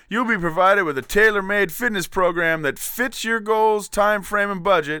 You'll be provided with a tailor-made fitness program that fits your goals, time frame, and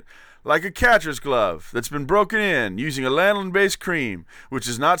budget like a catcher's glove that's been broken in using a lanolin-based cream, which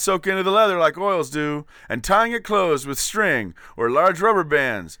does not soak into the leather like oils do, and tying it closed with string or large rubber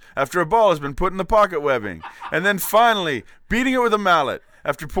bands after a ball has been put in the pocket webbing, and then finally beating it with a mallet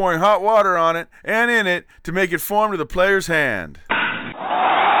after pouring hot water on it and in it to make it form to the player's hand. For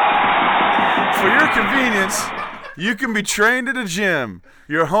your convenience, you can be trained at a gym,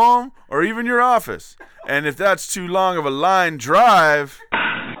 your home, or even your office. And if that's too long of a line drive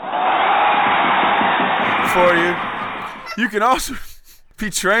for you, you can also be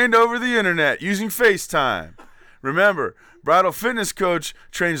trained over the internet using FaceTime. Remember, Bridal Fitness Coach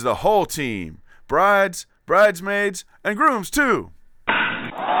trains the whole team, brides, bridesmaids, and grooms too.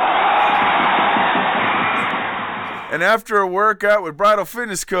 And after a workout with Bridal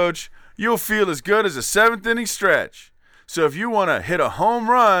Fitness Coach, you'll feel as good as a 7th inning stretch. So if you want to hit a home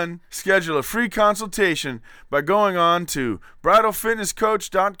run, schedule a free consultation by going on to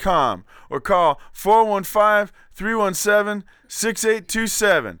bridalfitnesscoach.com or call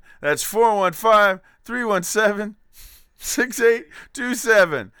 415-317-6827. That's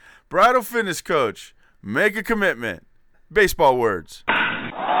 415-317-6827. Bridal Fitness Coach. Make a commitment. Baseball words.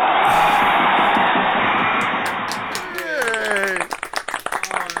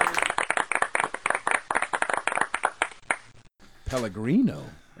 Pellegrino.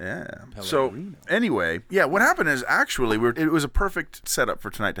 Yeah. So anyway, what happened is actually it was a perfect setup for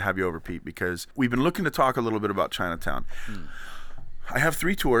tonight to have you over, Pete, because we've been looking to talk a little bit about Chinatown. I have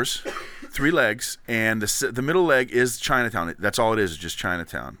 3 tours, 3 legs, and the middle leg is Chinatown. That's all it is just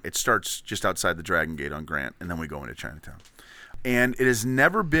Chinatown. It starts just outside the Dragon Gate on Grant, and then we go into Chinatown. And it has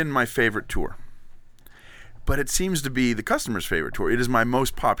never been my favorite tour, but it seems to be the customer's favorite tour. It is my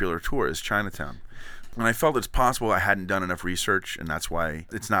most popular tour, is Chinatown. And I felt it's possible I hadn't done enough research, and that's why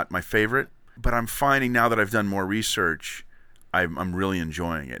it's not my favorite. But I'm finding now that I've done more research, I'm really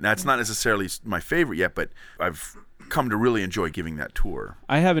enjoying it. Now, it's not necessarily my favorite yet, but I've come to really enjoy giving that tour.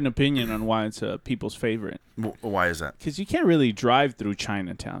 I have an opinion on why it's people's favorite. Why is that? Because you can't really drive through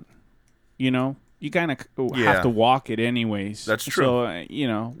Chinatown. You know? You kind of have to walk it anyways. That's true. So,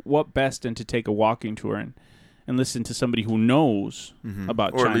 what best than to take a walking tour and listen to somebody who knows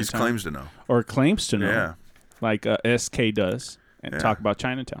about Chinatown. Or at least claims to know. Or claims to know. Yeah. Like SK does. And talk about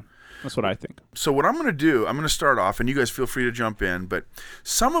Chinatown. That's what I think. So what I'm going to do, I'm going to start off, and you guys feel free to jump in, but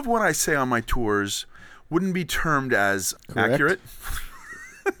some of what I say on my tours wouldn't be termed as accurate.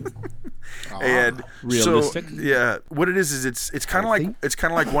 And realistic. So, what it is it's kind of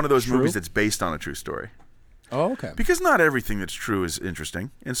like one of those movies that's based on a true story. Oh, okay. Because not everything that's true is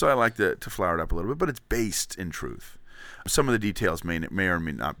interesting, and so I like to flower it up a little bit, but it's based in truth. Some of the details may or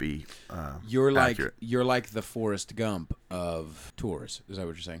may not be accurate. You're like the Forrest Gump of tours. Is that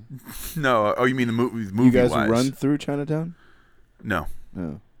what you're saying? No. Oh, you mean the movie? You guys run through Chinatown? No.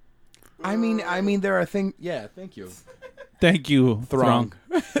 No. I mean, there are things. Yeah, thank you. Thank you, Throng.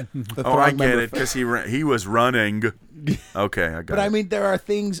 I get it, because he was running. Okay, I got it. But I mean, there are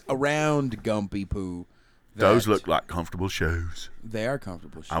things around Gumpy Poo. Those look like comfortable shoes. They are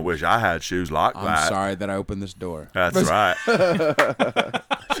comfortable shoes. I wish I had shoes like that. I'm sorry that I opened this door. That's right.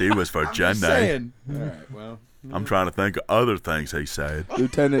 She was for Jenny. All right, well. I'm trying to think of other things he said.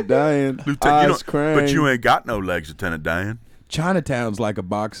 Lieutenant Dan. But you ain't got no legs, Lieutenant Dan. Chinatown's like a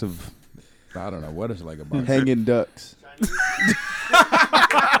box of, I don't know, what is it like a box hanging ducks.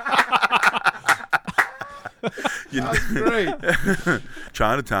 That's great.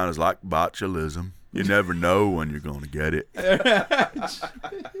 Chinatown is like botulism. You never know when you're going to get it. I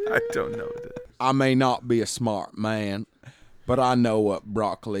don't know that. I may not be a smart man, but I know what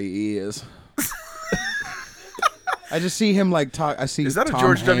broccoli is. I just see him like talk. I see. Is that Tom a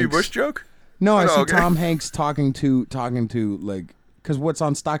George Hanks. W. Bush joke? No, I see Tom Hanks talking to like, because what's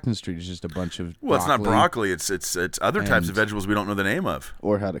on Stockton Street is just a bunch of. Well, it's not broccoli. It's other types of vegetables we don't know the name of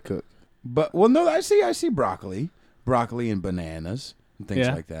or how to cook. But no, I see broccoli and bananas. And things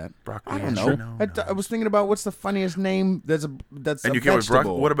like that. Broccoli. I don't know. I was thinking about what's the funniest name that's and a you came with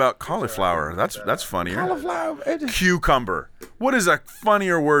broccoli. What about cauliflower? That's funnier. Cauliflower. Cucumber. What is a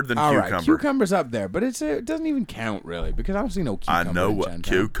funnier word than all cucumber? Right, cucumber's up there, but it doesn't even count really because I don't see no cucumber. I know what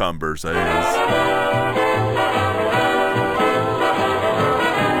cucumbers is.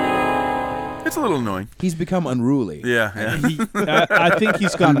 It's a little annoying. He's become unruly. Yeah, yeah. I think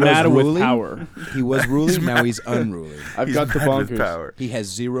he's got was madder with ruling. power. He was ruly, now he's unruly. I've He's got the mad with bonkers. power. He has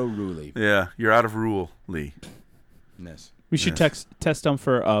zero ruly. Yeah, you're out of rule, Lee. Yes. We should Yes. test him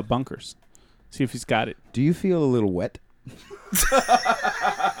for bunkers. See if he's got it. Do you feel a little wet?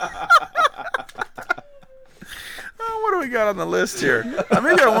 What do we got on the list here?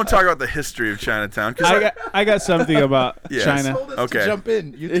 Maybe I won't talk about the history of Chinatown. 'Cause I got something about Yes. China. Okay. Jump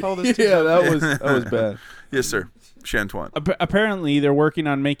in. You told us to Yeah, jump that was bad. Yes, sir. Shantuan. Apparently, they're working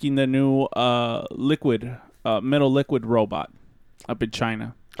on making the new metal liquid robot up in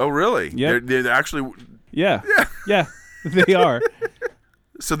China. Oh, really? Yep. They're actually. Yeah, they are.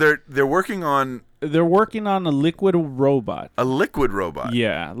 So they're working on They're working on a liquid robot. a liquid robot.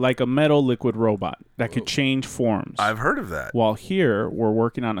 Yeah, like a metal liquid robot that could change forms. I've heard of that. While here, we're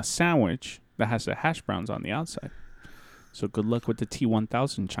working on a sandwich that has the hash browns on the outside. So good luck with the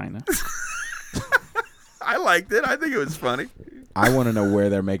T1000, China. I liked it. I think it was funny. I want to know where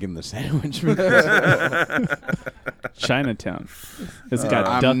they're making the sandwich. Chinatown. It's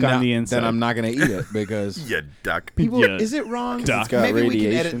got duck on the inside. Then I'm not going to eat it because You duck. people. Yeah. Is it wrong? Duck. It's got Maybe we can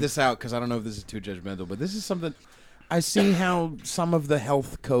radiation. edit this out because I don't know if this is too judgmental, but this is something. I see how some of the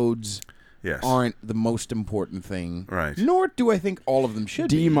health codes Yes. aren't the most important thing. Right. Nor do I think all of them should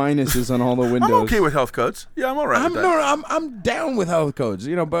D be. minuses on all the windows. I'm okay with health codes. Yeah, I'm all right with that. I'm down with health codes.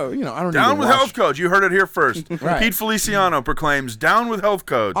 But I don't Down need to with wash- health codes. You heard it here first. Right. Pete Feliciano proclaims down with health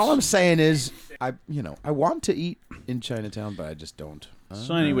codes. All I'm saying is, I want to eat in Chinatown, but I just don't.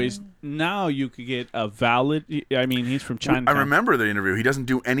 So, anyways, now you could get a valid. I mean, he's from China. I remember the interview. He doesn't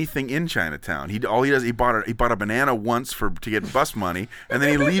do anything in Chinatown. All he does, he bought a banana once to get bus money, and then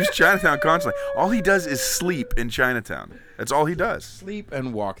he leaves Chinatown constantly. All he does is sleep in Chinatown. That's all he does. Sleep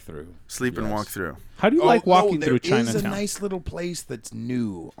and walk through. Sleep and walk through. How do you like walking through There is Chinatown? a nice little place that's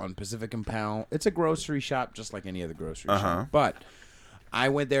new on Pacific and Powell. It's a grocery shop, just like any other grocery shop. But I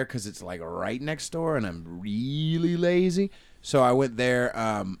went there because it's like right next door, and I'm really lazy. So I went there,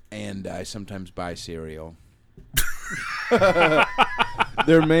 and I sometimes buy cereal.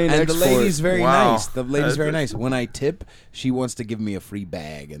 Their main And the export. lady's very Wow. nice. The lady's very nice. When I tip, she wants to give me a free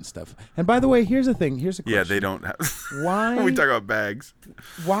bag and stuff. And by the way, here's the thing. Here's a question. Yeah, they don't have. Why? we talk about bags.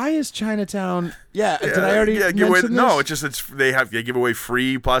 Why is Chinatown? Yeah, did I already give away, mention no, this? it's just they give away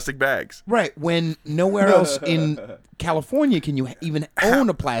free plastic bags. Right, when nowhere else in California can you even own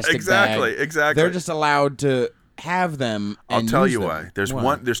a plastic Exactly, bag. exactly. They're just allowed to have them. I'll And tell use you them.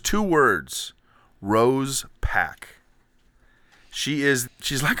 why. There's two words. Rose Pack. She's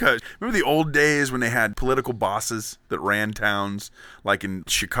like remember the old days when they had political bosses that ran towns, like in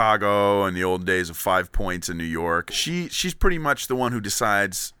Chicago and the old days of 5 Points in New York. She's pretty much the one who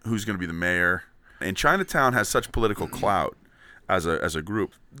decides who's going to be the mayor. And Chinatown has such political clout as a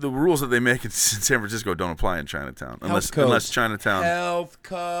group. The rules that they make in San Francisco don't apply in Chinatown unless Chinatown. Health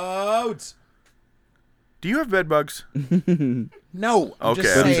codes. Do you have bed bugs? No. I'm Okay.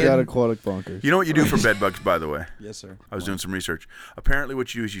 just But he's saying. got aquatic bonkers. You know what you do for bed bugs, by the way? Yes, sir. I was doing some research. Apparently,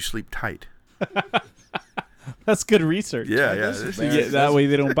 what you do is you sleep tight. That's good research. Yeah. this is Yeah, that way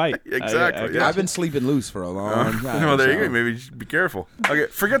they don't bite. Exactly, yeah. I've been sleeping loose for a long time. Well, there you so- go. Maybe you should be careful. Okay,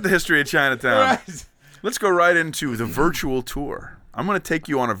 forget the history of Chinatown. Let's go right into the virtual tour. I'm going to take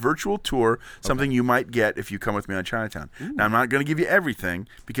you on a virtual tour, something you might get if you come with me on Chinatown. Now, I'm not going to give you everything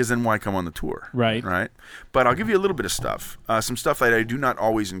because then why come on the tour? Right. Right? But I'll give you a little bit of stuff. Some stuff that I do not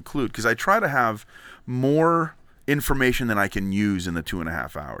always include because I try to have more information than I can use in the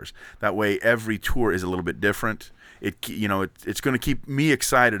 2.5 hours. That way, every tour is a little bit different. It's going to keep me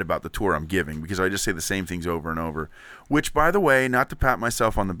excited about the tour I'm giving because I just say the same things over and over. Which, by the way, not to pat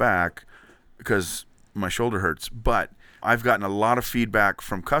myself on the back because my shoulder hurts, but I've gotten a lot of feedback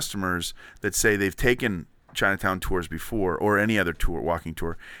from customers that say they've taken Chinatown tours before or any other tour, walking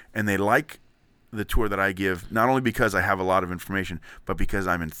tour, and they like the tour that I give, not only because I have a lot of information, but because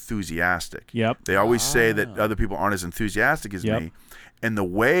I'm enthusiastic. Yep. They always say that other people aren't as enthusiastic as Yep. me. And the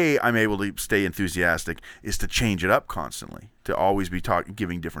way I'm able to stay enthusiastic is to change it up constantly, to always be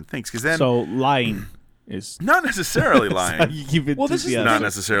giving different things. Because then, So lying is not necessarily how lying, you keep it. Well, this is enthusiastic. not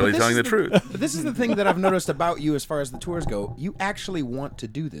necessarily But this telling is the truth. But this is the thing that I've noticed about you as far as the tours go. You actually want to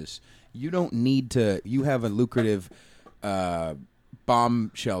do this. You don't need to. You have a lucrative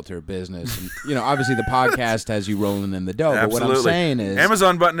bomb shelter business. And, obviously the podcast has you rolling in the dough. But what I'm saying is,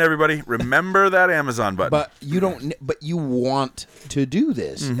 Amazon button, everybody. Remember that Amazon button. but you don't. But you want to do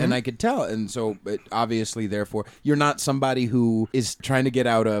this, Mm-hmm. and I could tell. And so, obviously, therefore, you're not somebody who is trying to get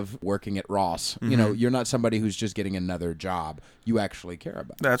out of working at Ross. Mm-hmm. You're not somebody who's just getting another job. you actually care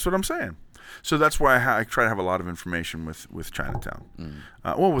about. That's what I'm saying. So that's why I try to have a lot of information with Chinatown.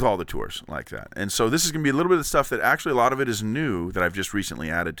 Well, with all the tours like that. And so this is going to be a little bit of stuff that actually a lot of it is new that I've just recently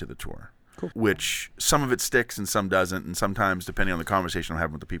added to the tour. Cool. Which some of it sticks and some doesn't, and sometimes, depending on the conversation I'm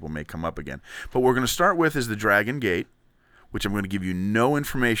having with the people, may come up again. But what we're going to start with is the Dragon Gate, which I'm going to give you no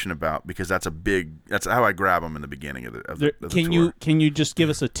information about because that's how I grab them in the beginning of the tour. Can you just give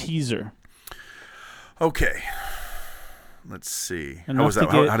us a teaser? Okay. Let's see. How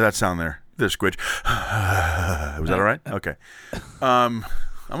did that sound there? The squidge. Was that all right? Okay. I'm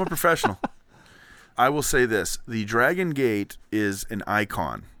a professional. I will say this. The Dragon Gate is an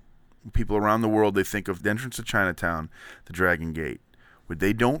icon. People around the world, they think of the entrance to Chinatown, the Dragon Gate. What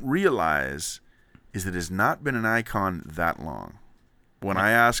they don't realize is that it has not been an icon that long. When I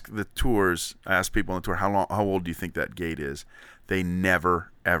ask people on the tour, how old do you think that gate is? They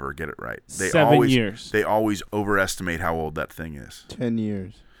never, ever get it right. 7 years. They always overestimate how old that thing is. 10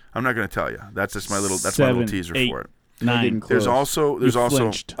 years. I'm not going to tell you. That's just my little teaser 8, for it. 9. There's also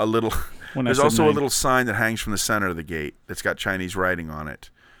a little a little sign that hangs from the center of the gate that's got Chinese writing on it.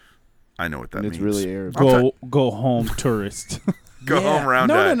 I know what that means. It's really Arabic. Go home, tourist. Go home, round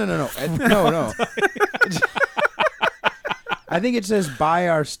No. No. I think it says buy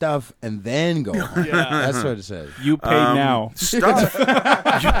our stuff and then go home. Yeah. That's what it says. You pay now. Stuff.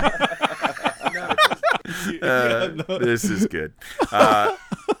 This is good.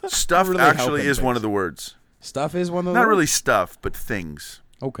 Stuff Really actually is helping one of the words. Stuff is one of the Not words? really stuff, but things.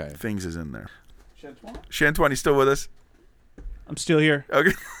 Okay. Things is in there. Chantuan, you still with us? I'm still here.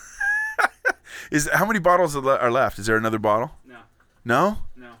 Okay. How many bottles are left? Is there another bottle? No. No?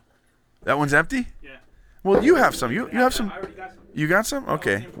 No. That one's empty? Yeah. Well, you have some. You have some. I already got some. You got some?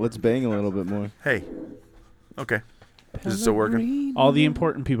 Okay. Let's bang a little bit more. Hey. Okay. Is it still working? All the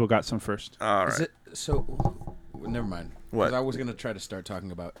important people got some first. All right. Never mind. What? 'Cause I was going to try to start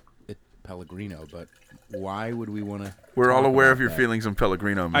talking about it, Pellegrino, but why would we want to? We're all aware of your feelings on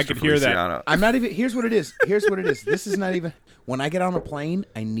Pellegrino, Mr. I could hear that. Feliciano. I'm not even. Here's what it is. This is not even. When I get on a plane,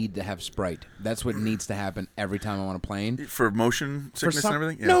 I need to have Sprite. That's what needs to happen every time I'm on a plane. For motion sickness and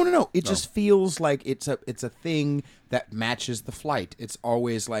everything? Yeah. No. It just feels like it's a thing that matches the flight. It's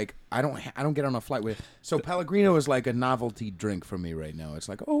always like I don't get on a flight with. So Pellegrino is like a novelty drink for me right now. It's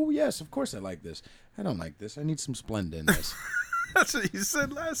like, oh yes, of course I like this. I don't like this. I need some Splenda in this. That's what you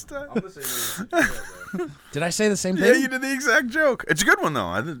said last time. Did I say the same thing? Yeah, you did the exact joke. It's a good one though.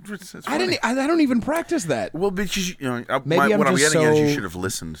 I don't even practice that. Well, because Maybe what I'm just getting at is you so should have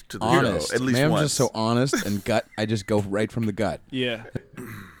listened to the honest. show at least Maybe once. I'm just so honest and gut. I just go right from the gut. Yeah.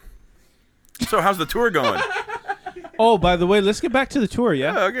 So how's the tour going? Oh, by the way, let's get back to the tour,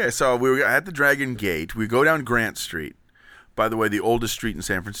 yeah? Okay, so we were at the Dragon Gate. We go down Grant Street. By the way, the oldest street in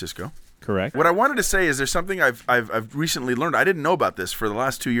San Francisco. Correct. What I wanted to say is there's something I've recently learned. I didn't know about this for the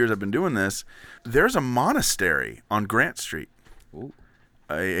last 2 years I've been doing this. There's a monastery on Grant Street. Ooh.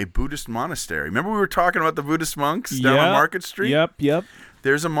 A Buddhist monastery. Remember we were talking about the Buddhist monks down on Market Street? Yep.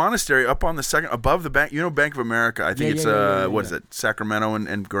 There's a monastery up on the second, above the bank. You know Bank of America? I think what is it? Sacramento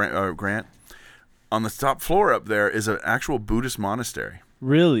and Grant? On the top floor up there is an actual Buddhist monastery.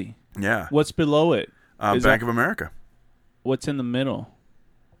 Really? Yeah. What's below it? Bank of America. What's in the middle?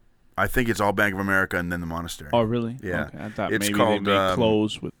 I think it's all Bank of America and then the monastery. Oh, really? Yeah. Okay. I thought It's maybe called, they made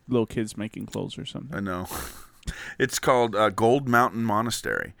clothes with little kids making clothes or something. I know. It's called Gold Mountain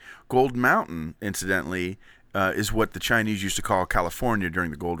Monastery. Gold Mountain, incidentally, is what the Chinese used to call California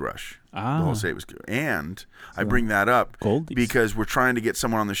during the gold rush. Ah. The whole state was good. And I bring that up Goldies. because we're trying to get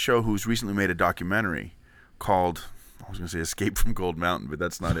someone on the show who's recently made a documentary called, I was going to say Escape from Gold Mountain, but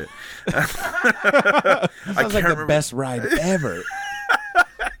that's not it. Sounds like the best ride ever.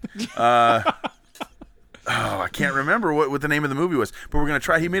 I can't remember what the name of the movie was, but we're going to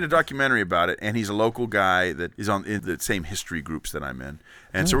try. He made a documentary about it, and he's a local guy that is in the same history groups that I'm in.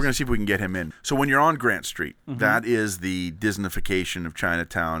 And so we're going to see if we can get him in. So when you're on Grant Street, that is the Disneyfication of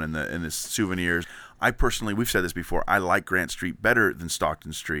Chinatown and the souvenirs. I personally, we've said this before, I like Grant Street better than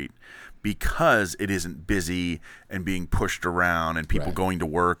Stockton Street because it isn't busy and being pushed around and people going to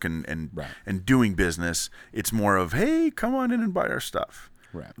work and doing business. It's more of, hey, come on in and buy our stuff.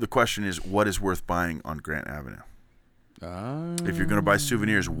 Right. The question is, what is worth buying on Grant Avenue? If you're going to buy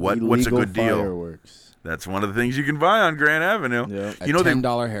souvenirs, what's a good deal? Fireworks. That's one of the things you can buy on Grant Avenue. Yep. You know,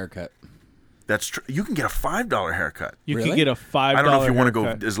 $10 haircut. That's true. You can get a $5 haircut. You Really? could get a $5 I don't know if you want to go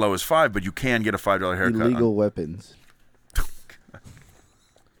haircut. as low as $5, but you can get a $5 haircut. Illegal weapons.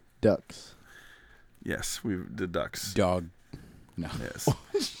 Ducks. Yes, the ducks. Dog. No.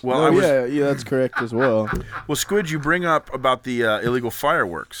 Yes. Well, yeah, that's correct as well. Well, Squid, you bring up about the illegal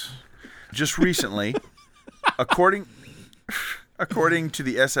fireworks. Just recently, according according to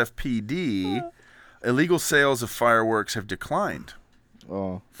the SFPD, illegal sales of fireworks have declined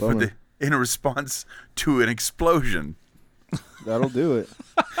Oh, bummer. in a response to an explosion. That'll do it.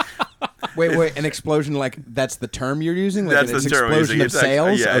 Wait, an explosion, like that's the term you're using? Like That's it's the term we're explosion using. of It's actually-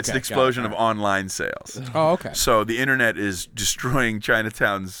 sales? yeah, it's an Okay, explosion got of it. online sales. Oh, okay. So the internet is destroying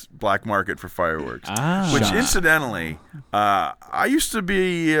Chinatown's black market for fireworks. Ah. Which, incidentally, I used to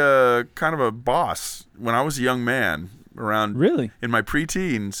be kind of a boss when I was a young man. Around Really? in my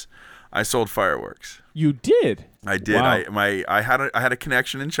preteens, I sold fireworks. You did? I did. Wow. I had a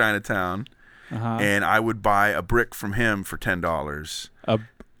connection in Chinatown, and I would buy a brick from him for $10.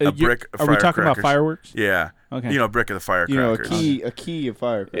 A brick of Are we talking about firecrackers. fireworks? Yeah. Okay. You know, a brick of the You know, firecrackers. a key of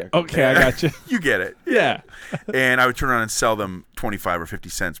firecrackers. Okay, I got you. You get it. Yeah. And I would turn around and sell them 25 or 50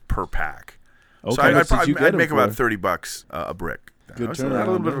 cents per pack. Okay. So How much did you get I'd 'em make about for? $30 a brick. Good I had a turnaround,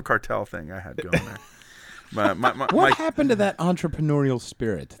 little bit of huh? a cartel thing I had going there. my What happened to that entrepreneurial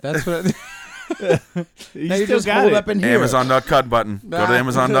spirit? That's what. You now you still just got hold it. up in here. Amazon.com button. Go to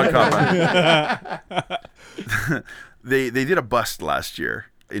Amazon.com button. They did a bust last year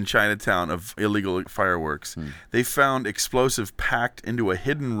in Chinatown of illegal fireworks. They found explosive packed into a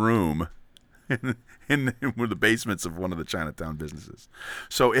hidden room in one of the basements of one of the Chinatown businesses.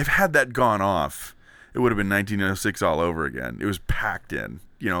 So if had that gone off, it would have been 1906 all over again. It was packed in,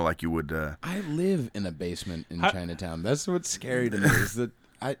 like you would. I live in a basement in Chinatown. That's what's scary to me. Is that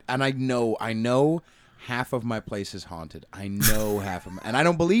I know half of my place is haunted. I know half of and I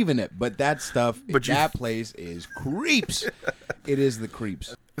don't believe in it, but that stuff, that place is creeps. It is the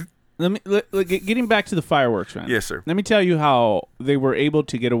creeps. Getting back to the fireworks, man. Yes, sir. Let me tell you how they were able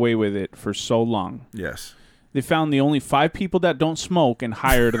to get away with it for so long. Yes. They found the only 5 people that don't smoke and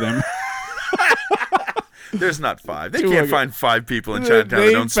hired them. There's not 5. They Two can't again. find 5 people in Chinatown that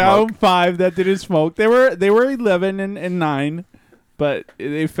They don't found smoke. 5 that didn't smoke. They were 11 and 9, but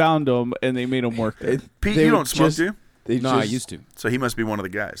they found them and they made them work there. Pete, They you would don't smoke, just- do you? They No, I just- used to. So he must be one of the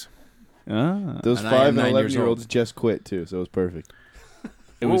guys. Those And I 5 am and 9 years 11-year-olds old. just quit too, so it was perfect.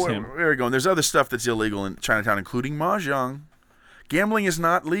 It was Well, him. There we go. And there's other stuff that's illegal in Chinatown, including mahjong. Gambling is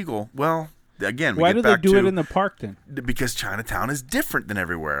not legal. Well, again, we Why get do they back do to it in the park then? because Chinatown is different than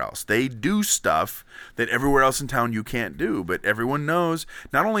everywhere else. They do stuff that everywhere else in town you can't do. But everyone knows,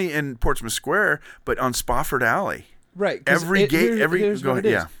 not only in Portsmouth Square, but on Spofford Alley. Right. 'cause Every gate, here's go what ahead. it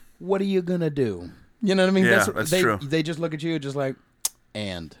is. Yeah. What are you gonna do? You know what I mean? Yeah, that's true. They just look at you just like,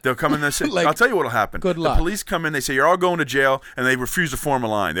 and They'll come in and say, Like, I'll tell you what'll happen. good The luck. police come in, they say, you're all going to jail, and they refuse to form a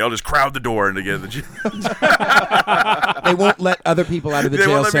line. They all just crowd the door and to get the jail. they won't let other people out of the They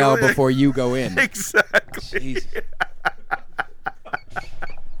won't jail let cell people in. before you go in. Exactly.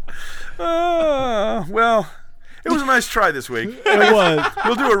 Jeez. Well, it was a nice try this week. It was.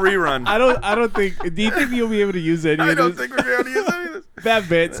 We'll do a rerun. I don't think. Do you think you'll be able to use any I of don't this? think we're going to use any of this. That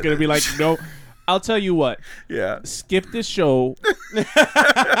bit's gonna be like, no. I'll tell you what. Yeah. Skip this show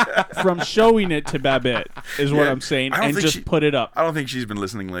from showing it to Babette is what Yeah. I'm saying, I don't and think just she- put it up. I don't think she's been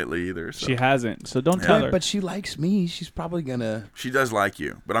listening lately either. So. She hasn't, so don't tell her. But she likes me. She's probably gonna. She does like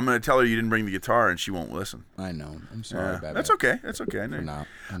you, but I'm going to tell her you didn't bring the guitar, and she won't listen. I know. I'm sorry, Yeah. Babette. That's okay. That's okay. I know. For not.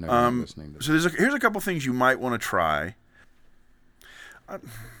 I know you're not listening to So here's a couple things you might want to try.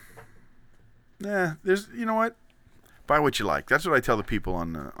 There's you know what? Buy what you like. That's what I tell the people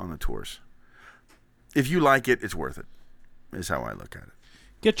on the tours. If you like it, it's worth it. Is how I look at it.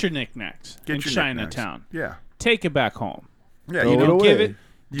 Get your knickknacks Get in your knickknacks. Chinatown. Yeah. Take it back home. Yeah. Throw You it know, away.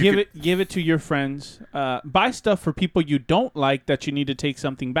 Give it to your friends. Buy stuff for people you don't like that you need to take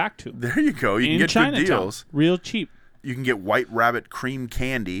something back to. there you go. You can in get Chinatown, good deals. real cheap. You can get White Rabbit cream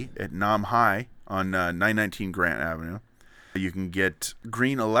candy at Nam Hai on 919 Grant Avenue. You can get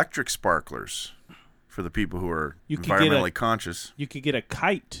green electric sparklers for the people who are You could get environmentally conscious. You could get a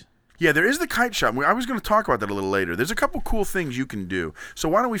kite. Yeah, there is the kite shop. I was going to talk about that a little later. There's a couple cool things you can do. So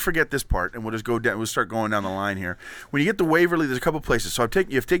why don't we forget this part and we'll just go down. We'll start going down the line here. When you get to Waverly, there's a couple places. So I've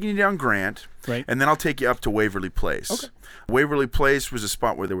taken you down Grant, Right. and then I'll take you up to Waverly Place. Okay. Waverly Place was a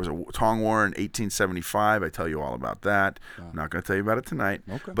spot where there was a Tong War in 1875. I tell you all about that. I'm not going to tell you about it tonight.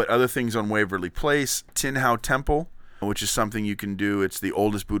 Okay. But other things on Waverly Place, Tin Hau Temple, which is something you can do. It's the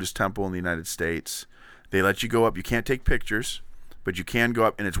oldest Buddhist temple in the United States. They let you go up. You can't take pictures, but you can go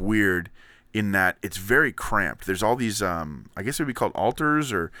up, and it's weird in that it's very cramped. There's all these, I guess it would be called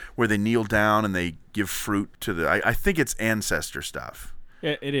altars, or where they kneel down and they give fruit to the, I think it's ancestor stuff.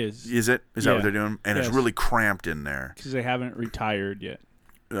 It is. Is it? Is that Yeah. what they're doing? And Yes. it's really cramped in there. Because they haven't retired yet.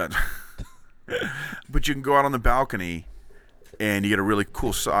 But you can go out on the balcony and you get a really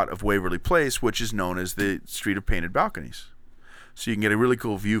cool shot of Waverly Place, which is known as the Street of Painted Balconies. So you can get a really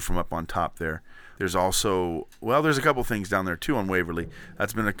cool view from up on top there. There's also, there's a couple things down there too on Waverly.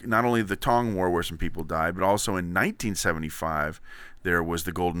 That's been not only the Tong War where some people died, but also in 1975 there was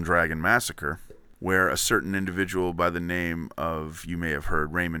the Golden Dragon Massacre, where a certain individual by the name of, you may have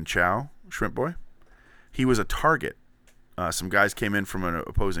heard, Raymond Chow, Shrimp Boy, he was a target. Some guys came in from an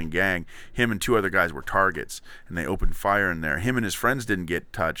opposing gang. Him and 2 other guys were targets, and they opened fire in there. Him and his friends didn't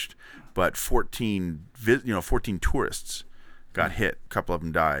get touched, but 14 tourists got hit. A couple of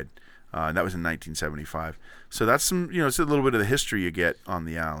them died. And that was in 1975. So that's some, it's a little bit of the history you get on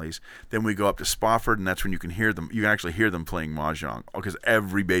the alleys. Then we go up to Spofford, and that's when you can hear them. You can actually hear them playing mahjong, because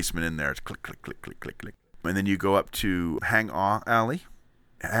every basement in there, it's click, click, click, click, click, click. And then you go up to Hang Ah Alley.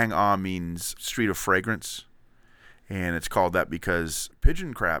 Hang Ah means street of fragrance. And it's called that because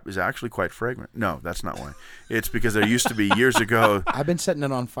pigeon crap is actually quite fragrant. No, that's not why. It's because there used to be years ago. I've been setting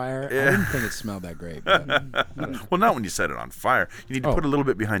it on fire. Yeah. I didn't think it smelled that great. But, well, not when you set it on fire. You need to put a little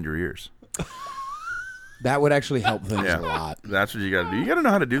bit behind your ears. That would actually help things a lot. That's what you got to do. You got to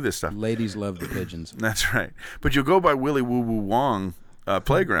know how to do this stuff. Ladies love the pigeons. That's right. But you'll go by Willy Woo Woo Wong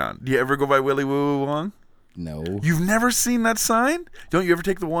playground. Do you ever go by Willy Woo Woo Wong? No. You've never seen that sign? Don't you ever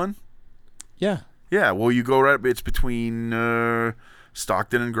take the one? Yeah. Yeah, well, you go right. It's between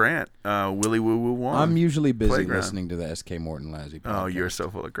Stockton and Grant. Willy Woo Woo Wong. I'm usually busy playground. Listening to the SK Morton Lousy podcast. Oh, you're so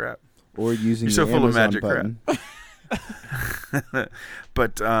full of crap. Or using you're so the full Amazon of magic button. crap.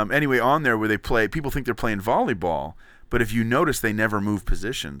 But anyway, on there where they play, people think they're playing volleyball. But if you notice, they never move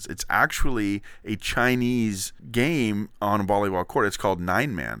positions. It's actually a Chinese game on a volleyball court. It's called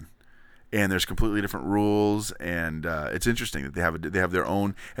 9-man. And there's completely different rules, and it's interesting that they have their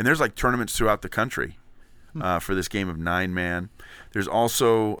own. And there's like tournaments throughout the country for this game of 9-man. There's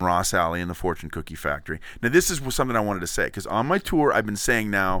also Ross Alley and the Fortune Cookie Factory. Now, this is something I wanted to say, because on my tour, I've been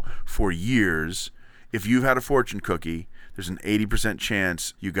saying now for years, if you've had a fortune cookie, there's an 80%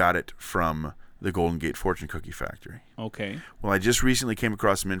 chance you got it from the Golden Gate Fortune Cookie Factory. Okay. Well, I just recently came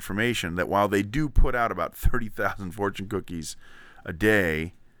across some information that while they do put out about 30,000 fortune cookies a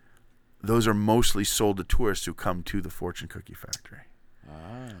day, those are mostly sold to tourists who come to the Fortune Cookie Factory.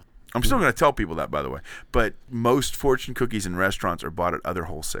 I'm still going to tell people that, by the way. But most fortune cookies in restaurants are bought at other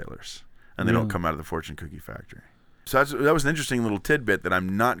wholesalers, and they don't come out of the Fortune Cookie Factory. So that was an interesting little tidbit that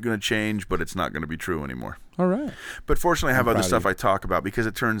I'm not going to change, but it's not going to be true anymore. All right. But fortunately, I have other stuff I talk about, because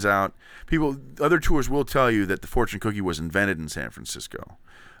it turns out other tours will tell you that the fortune cookie was invented in San Francisco.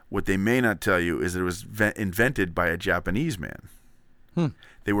 What they may not tell you is that it was invented by a Japanese man.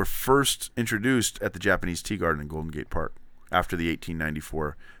 They were first introduced at the Japanese Tea Garden in Golden Gate Park after the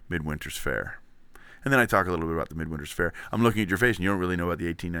 1894 Midwinter's Fair. And then I talk a little bit about the Midwinter's Fair. I'm looking at your face, and you don't really know about the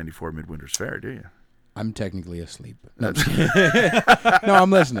 1894 Midwinter's Fair, do you? I'm technically asleep. No, no, I'm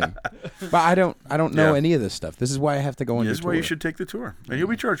listening. But I don't know any of this stuff. This is why I have to go on your tour. This is why you should take the tour. And you'll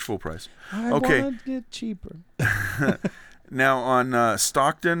be charged full price. I okay. want to get cheaper. Now on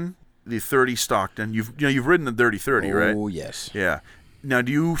Stockton, the 30 Stockton, you've ridden the Dirty 30, right? Oh, yes. Yeah. Now,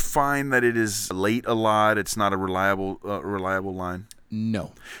 do you find that it is late a lot? It's not a reliable line?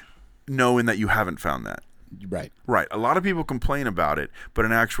 No. No, in that you haven't found that. Right. Right. A lot of people complain about it, but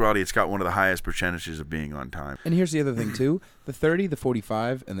in actuality, it's got one of the highest percentages of being on time. And here's the other thing, too. The 30, the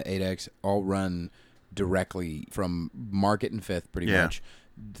 45, and the 8X all run directly from Market and 5th, pretty much,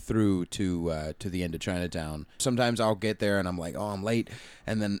 through to the end of Chinatown. Sometimes I'll get there and I'm like, oh, I'm late,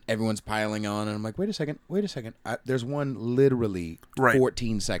 and then everyone's piling on, and I'm like, wait a second. There's one literally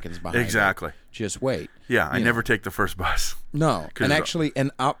 14 seconds behind. Exactly. Me. Just wait. Yeah, I never take the first bus. No, and actually,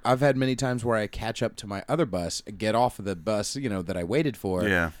 I've had many times where I catch up to my other bus, get off of the bus, that I waited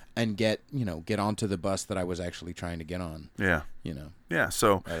for, and get onto the bus that I was actually trying to get on. Yeah. Yeah,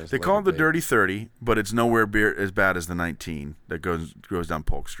 so That is they call it the big. Dirty 30, but it's nowhere as bad as the 19 that goes down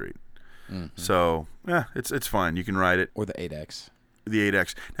Polk Street. Mm-hmm. So, yeah, it's fine. You can ride it. Or the 8X. The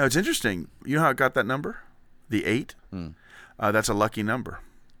 8X. Now, it's interesting. You know how it got that number? The 8? That's a lucky number.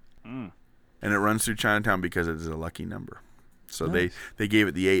 And it runs through Chinatown because it is a lucky number. So they gave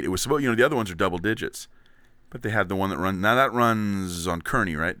it the 8. It was supposed, the other ones are double digits. But they had the one that runs. Now that runs on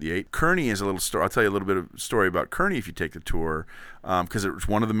Kearny, right? The 8. Kearny is a little story. I'll tell you a little bit of story about Kearny if you take the tour, because it was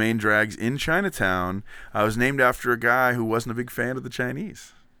one of the main drags in Chinatown. It was named after a guy who wasn't a big fan of the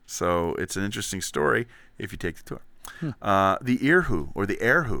Chinese. So it's an interesting story if you take the tour. The Erhu, or the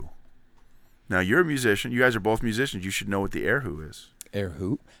Erhu. Now you're a musician. You guys are both musicians. You should know what the Erhu is.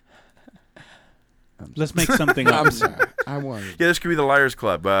 Erhu? Let's make something up. I'm sorry. I wanted. Yeah, this could be the Liars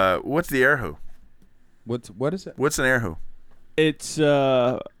Club. What's the Erhu? What is it? What's an Erhu? It's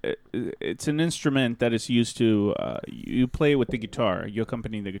an instrument that is used to you play with the guitar. You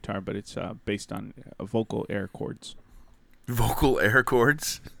accompany the guitar, but it's based on vocal air chords. Vocal air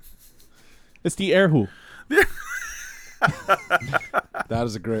chords? It's the Erhu. That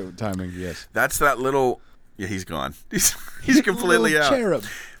is a great timing. Yes. That's that little. Yeah, he's gone. He's completely Little out. cherub.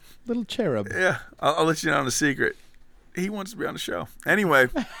 Little cherub. Yeah, I'll let you know on a secret. He wants to be on the show. Anyway.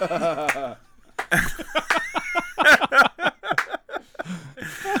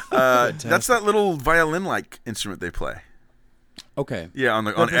 That's that little violin-like instrument they play. Okay. Yeah, on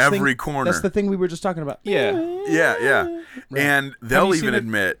That's every thing, corner. That's the thing we were just talking about. Yeah. Yeah. And they'll you even seen it?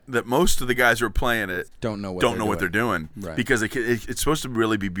 admit that most of the guys who are playing it Don't know what they're doing Right. because it's supposed to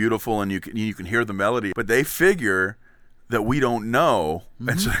really be beautiful and you can hear the melody, but they figure that we don't know,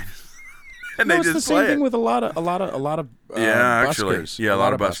 and so and No, they it's the just same play thing it. with a lot of Actually, buskers. yeah, a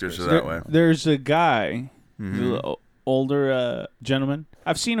lot of buskers are that way. There's a guy, Mm-hmm. the older gentleman.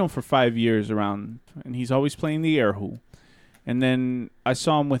 I've seen him for 5 years around, and he's always playing the Erhu. And then I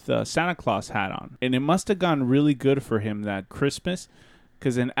saw him with a Santa Claus hat on. And it must have gone really good for him that Christmas,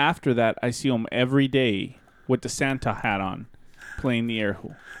 because then after that, I see him every day with the Santa hat on, playing the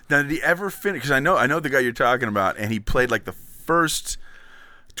Erhu. Now, did he ever finish? Because I know the guy you're talking about, and he played like the first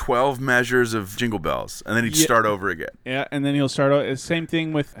 12 measures of Jingle Bells, and then he'd start over again. Yeah, and then he'll start out. Same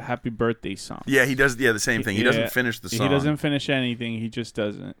thing with Happy Birthday song. Yeah, he does. Yeah, the same thing. He doesn't finish the song. He doesn't finish anything. He just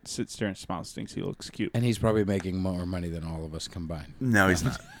doesn't sits there and smiles, thinks he looks cute. And he's probably making more money than all of us combined. No, he's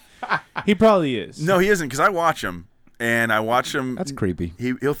not. He probably is. No, he isn't. Because I watch him, and I watch him. That's creepy.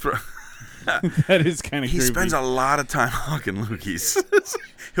 He'll throw. That is kind of He creepy. spends a lot of time hawking lookies.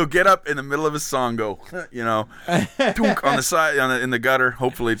 He'll get up in the middle of his song, go, dunk on the side, in the gutter.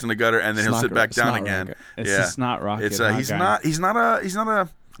 Hopefully, it's in the gutter, and then he'll sit back down Snot again. rocket. It's yeah, a snot rocket. It's hot he's guy. not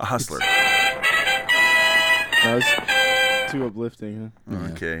a hustler. That was too uplifting, huh?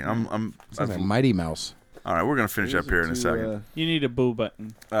 Okay, I'm Sounds like Mighty Mouse. all right. We're gonna finish up here in a second. You need a boo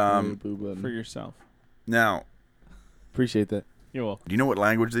button Boo button. for yourself. Now, Appreciate that. You're welcome. do you know what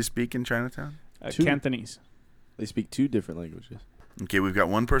language they speak in Chinatown? Two. Cantonese. They speak 2 different languages. Okay, we've got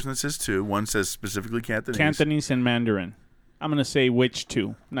one person that says 2. One says specifically Cantonese. Cantonese and Mandarin. I'm gonna say which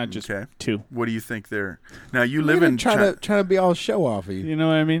 2, not just Okay. 2. What do you think there? Now you live in trying to be all show offy. You know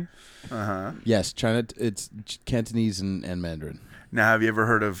what I mean? Yes, China. It's Cantonese and Mandarin. Now, have you ever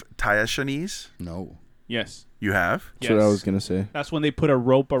heard of Taishanese? No. Yes. You have? That's what I was going to say. That's when they put a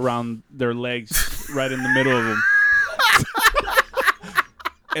rope around their legs right in the middle of them.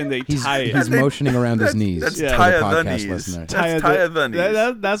 And they tie it. He's motioning around his knees. That's for the Taiyadhanese. podcast listeners. That's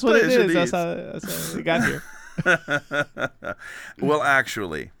Taiyadhanese. That's what it is. Taishanese. That's how it got here. Well,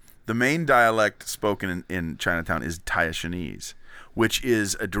 actually, the main dialect spoken in Chinatown is Taishanese, which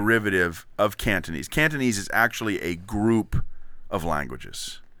is a derivative of Cantonese. Cantonese is actually a group of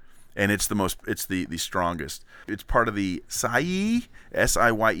languages, and it's the strongest. It's part of the Saiyi,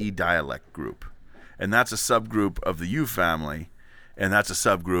 S-I-Y-E dialect group, and that's a subgroup of the Yu family, and that's a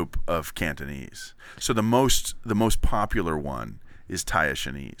subgroup of Cantonese. So the most popular one is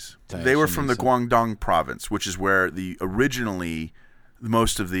Taishanese. They were from the Guangdong province, which is where originally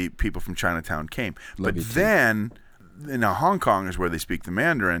most of the people from Chinatown came. But then, now Hong Kong is where they speak the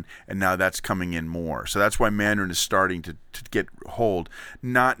Mandarin, and now that's coming in more. So that's why Mandarin is starting to get hold,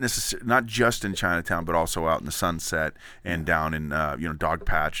 not just in Chinatown, but also out in the Sunset and down in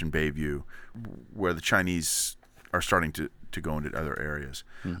Dogpatch and Bayview, where the Chinese are starting to go into other areas.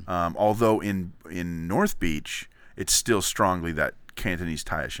 Although in North Beach, it's still strongly that Cantonese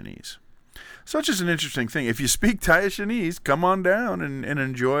Taishanese. So it's just an interesting thing. If you speak Taishanese, come on down and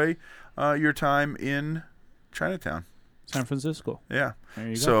enjoy your time in Chinatown. San Francisco. Yeah. There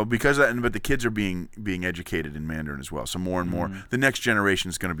you go. So because of that, but the kids are being educated in Mandarin as well. So more and more, the next generation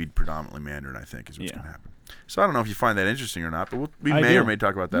is going to be predominantly Mandarin, I think, is what's going to happen. So I don't know if you find that interesting or not, but we may or may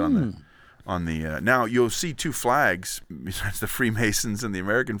talk about that on the now you'll see 2 flags besides the Freemasons and the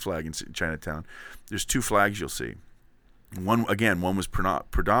American flag in Chinatown. There's 2 flags you'll see. One was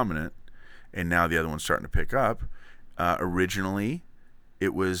predominant, and now the other one's starting to pick up. Originally,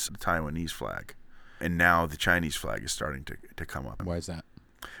 it was the Taiwanese flag, and now the Chinese flag is starting to come up. Why is that?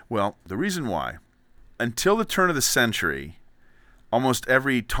 Well, the reason why, until the turn of the century, almost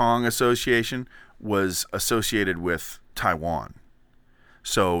every Tong association was associated with Taiwan.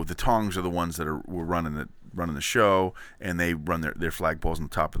 So the Tongs are the ones that were running the show, and they run their flagpoles on the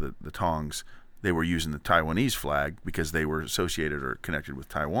top of the Tongs. They were using the Taiwanese flag because they were associated or connected with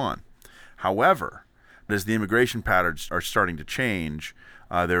Taiwan. However, as the immigration patterns are starting to change,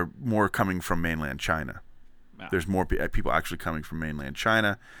 they're more coming from mainland China. There's more people actually coming from mainland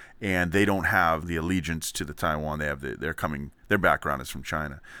China, and they don't have the allegiance to the Taiwan. They have their background is from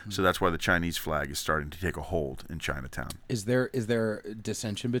China. So that's why the Chinese flag is starting to take a hold in Chinatown. Is there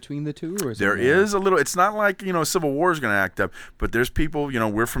dissension between the two? Or is There is a little. It's not like, Civil War is going to act up, but there's people,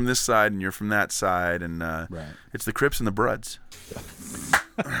 we're from this side and you're from that side, and it's the Crips and the Bloods.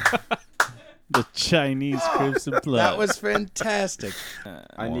 The Chinese Crips and Bloods. That was fantastic.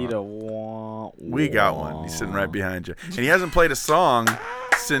 I need a wah. We got one. He's sitting right behind you, and he hasn't played a song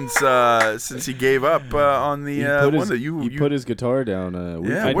since he gave up on the one that you put his guitar down.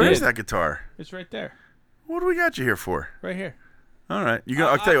 Where's that guitar? It's right there. What do we got you here for? Right here. All right,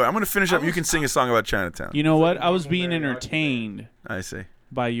 I'll tell you what. I'm going to finish up. You can sing a song about Chinatown. You know what? I was being entertained. I see.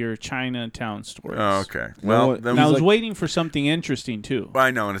 By your Chinatown stories. Oh, okay. Well, and I was waiting for something interesting too. I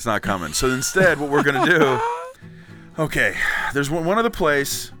know, and it's not coming. So instead, what we're going to do... Okay, there's one other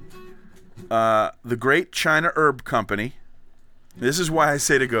place, the Great China Herb Company. This is why I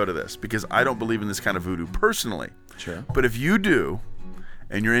say to go to this, because I don't believe in this kind of voodoo personally. Sure. But if you do,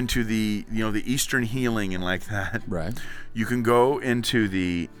 and you're into the Eastern healing and like that, right? You can go into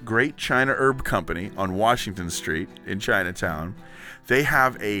the Great China Herb Company on Washington Street in Chinatown. They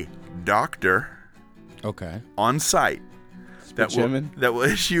have a doctor, on site that will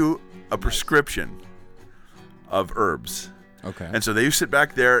issue a prescription of herbs. Okay. And so they sit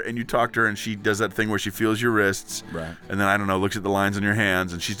back there and you talk to her, and she does that thing where she feels your wrists. Right. And then, I don't know, looks at the lines on your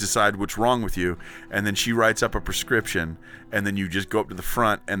hands, and she decides what's wrong with you. And then she writes up a prescription, and then you just go up to the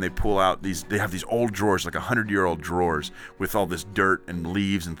front and they pull out they have these old drawers, like 100-year-old drawers with all this dirt and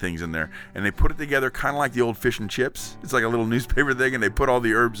leaves and things in there. And they put it together kind of like the old fish and chips. It's like a little newspaper thing, and they put all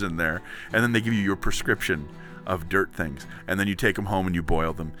the herbs in there. And then they give you your prescription of dirt things, and then you take them home and you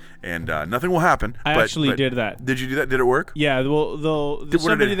boil them, and nothing will happen. I actually did that. Did you do that? Did it work? Yeah. Well,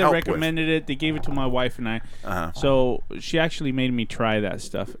 somebody that recommended it, they gave it to my wife and I. So she actually made me try that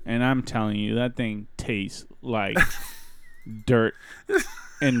stuff, and I'm telling you, that thing tastes like dirt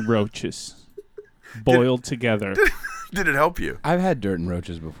and roaches boiled together. Did it help you? I've had dirt and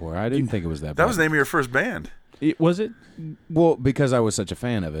roaches before. I didn't think it was that bad. That was the name of your first band. Was it? Well, because I was such a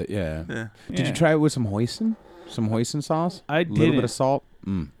fan of it, yeah. Did you try it with some hoisin? Some hoisin sauce? I didn't. A little bit of salt?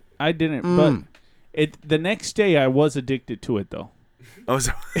 I didn't, but the next day I was addicted to it, though. Oh,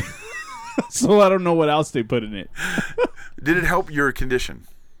 so so I don't know what else they put in it. Did it help your condition?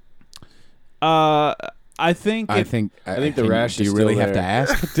 I think the rash. Do you really have to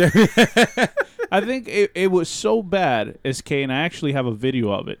ask? I think it was so bad, SK, and I actually have a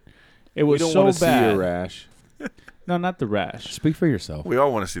video of it. It was so bad. See your rash. No, not the rash. Speak for yourself. We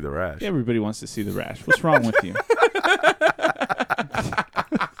all want to see the rash. Everybody wants to see the rash. What's wrong with you?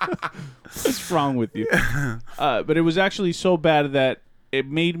 What's wrong with you? But it was actually so bad that it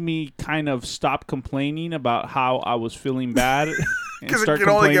made me kind of stop complaining about how I was feeling bad. Because it can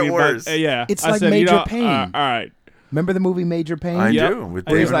only get worse. Yeah. It's like Major Pain. All right. Remember the movie Major Pain? I do. With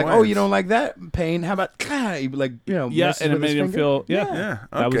Where he's David like, Wayans. "Oh, you don't like that pain? How about and it made him feel Okay.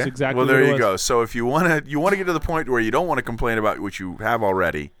 That was exactly. Well, there what it you was. go. So if you want to get to the point where you don't want to complain about what you have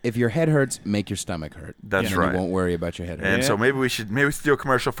already. If your head hurts, make your stomach hurt. That's and right. You won't worry about your head hurting. And so maybe we should do a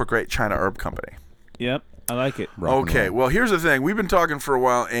commercial for Great China Herb Company. Yep, I like it. Okay. Well, here's the thing. We've been talking for a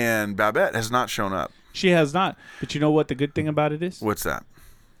while, and Babette has not shown up. She has not. But you know what the good thing about it is? What's that?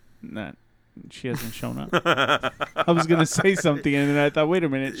 That she hasn't shown up. I was gonna say something, and then I thought, wait a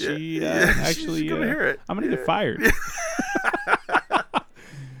minute, she actually. She's gonna hear it. I'm gonna get fired.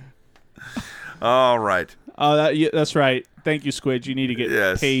 All right. Oh, that's right. Thank you, Squid. You need to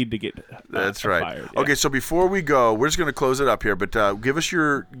get paid to get. That's right. Fired. Yeah. Okay, so before we go, we're just gonna close it up here, but give us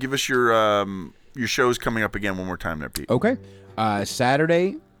your shows coming up again one more time there, Pete. Okay.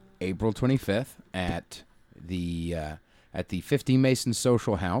 Saturday, April 25th at the 50 Mason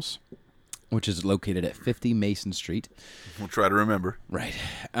Social House, which is located at 50 Mason Street. We'll try to remember. Right.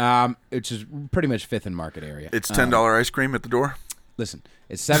 Which is pretty much 5th and Market area. It's $10 ice cream at the door? Listen,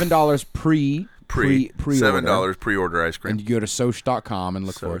 it's $7 pre-order. $7 pre-order ice cream. And you go to Soch.com and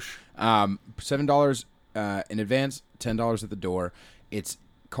look for it. $7 in advance, $10 at the door. It's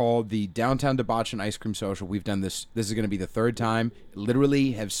called the Downtown Debauch Ice Cream Social. We've done this. This is going to be the third time.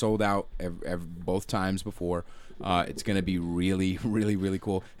 Literally have sold out both times before. It's going to be really, really, really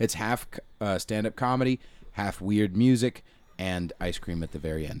cool. It's half stand-up comedy, half weird music, and ice cream at the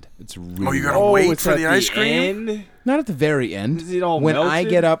very end. It's really Oh, you gotta wait for the ice cream? End? not at the very end. Is it all when I melted?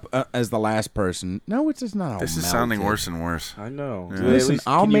 get up as the last person? No, it's just not all This is melted. sounding worse and worse. I know. Yeah. Do they at Listen, least-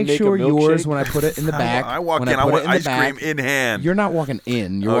 I'll can you make a sure yours milkshake? when I put it in the back. I walk when in. I put want it in the ice cream back, in hand. You're not walking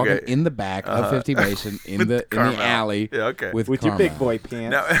in. You're Okay. walking in the back of 50 Basin in With the Carmel. alley. Yeah, okay. With With your Carmel. big boy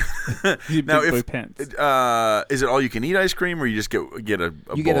pants. Now, You now big boy if pants. is it all you can eat ice cream, or you just get a You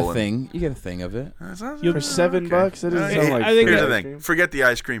bowl get a and- thing. You get a thing of it. You'll- For $7, that doesn't sound like I think free Here's the ice thing. cream. Forget the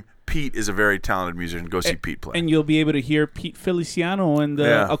ice cream. Pete is a very talented musician. Go see Pete play. And you'll be able to hear Pete Feliciano in the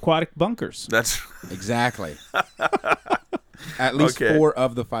Yeah. Aquatic Bunkers. That's Exactly. At least Okay. 4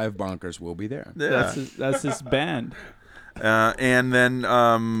 of the 5 bunkers will be there. yeah. That's his band. And then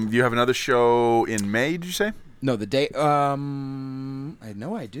you have another show in May. Did you say? No, the day. I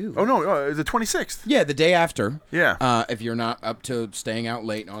know I do. Oh no, the 26th. Yeah, the day after. Yeah. If you're not up to staying out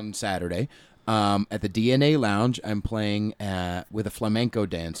late on Saturday, at the DNA Lounge, I'm playing with a flamenco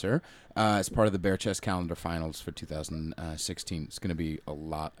dancer as part of the Bare Chest Calendar Finals for 2016. It's going to be a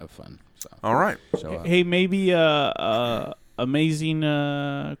lot of fun. So, All right. so Hey, maybe amazing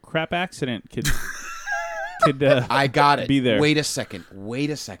crap accident could I got it. be there. Wait a second.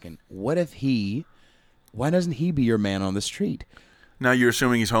 What if why doesn't he be your man on the street? Now you're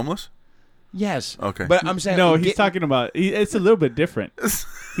assuming he's homeless? Yes. Okay. But I'm saying No, he's talking about. It's a little bit different.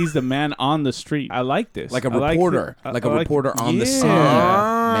 He's the man on the street. I like this. like a I like reporter, it. like a I reporter on the Yeah. scene,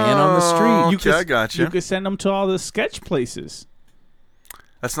 man on the street. You okay, I gotcha. You could send him to all the sketch places,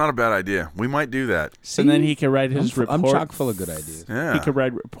 That's not a bad idea. We might do that. and then he can write his report. I'm chock full of good ideas. Yeah. He could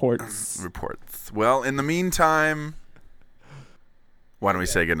write reports. Reports. Well, in the meantime, why don't we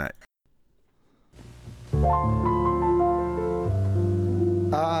say goodnight?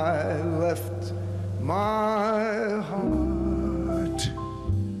 I left my heart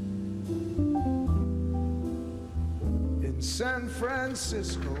in San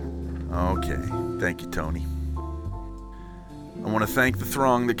Francisco. Okay. Thank you, Tony. I want to thank the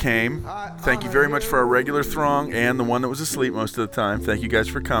throng that came. Thank you very much for our regular throng and the one that was asleep most of the time. Thank you guys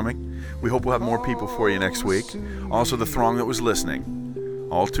for coming. We hope we'll have more people for you next week. Also, the throng that was listening.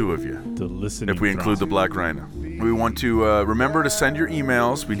 All 2 of you. The listening. If we include the Black Rhino. We want to remember to send your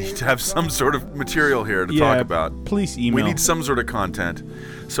emails. We need to have some sort of material here to talk about. Please email. We need some sort of content.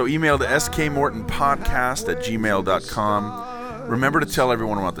 So email to skmortonpodcast@gmail.com. Remember to tell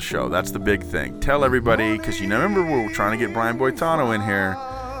everyone about the show. That's the big thing. Tell everybody, because you remember we're trying to get Brian Boitano in here.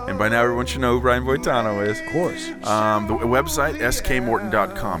 And by now everyone should know who Brian Boitano is. Of course. The website,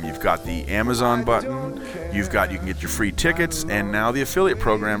 skmorton.com. You've got the Amazon button. You can get your free tickets. And now the affiliate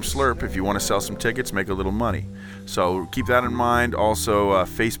program, Slurp, if you want to sell some tickets, make a little money. So keep that in mind. Also,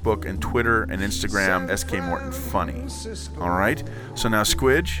 Facebook and Twitter and Instagram, SK Morton Funny. All right? So now,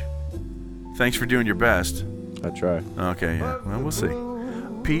 Squidge, thanks for doing your best. I try. Okay, yeah. Well, we'll see.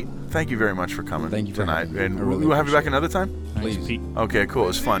 Pete, thank you very much for coming Thank you for tonight. having me. And I really we'll have you back appreciate another time? Please. Pete. Okay, cool. It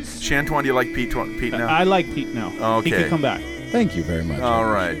was fun. Shantuan, do you like Pete now? I like Pete now. Okay. He can come back. Thank you very much. All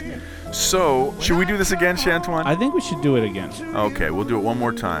right. So, should we do this again, Shantuan? I think we should do it again. Okay, we'll do it one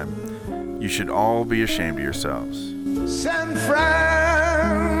more time. You should all be ashamed of yourselves. San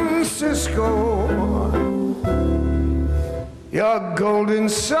Francisco, your golden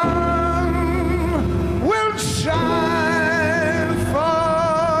sun will shine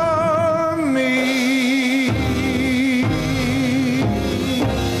for me.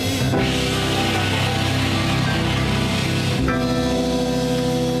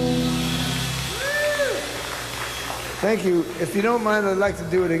 Thank you. If you don't mind, I'd like to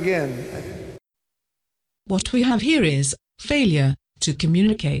do it again. What we have here is failure to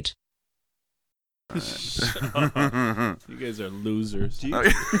communicate. You guys are losers.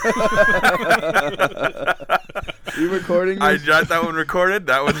 You recording I this? got that one recorded.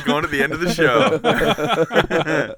 That one's going to the end of the show.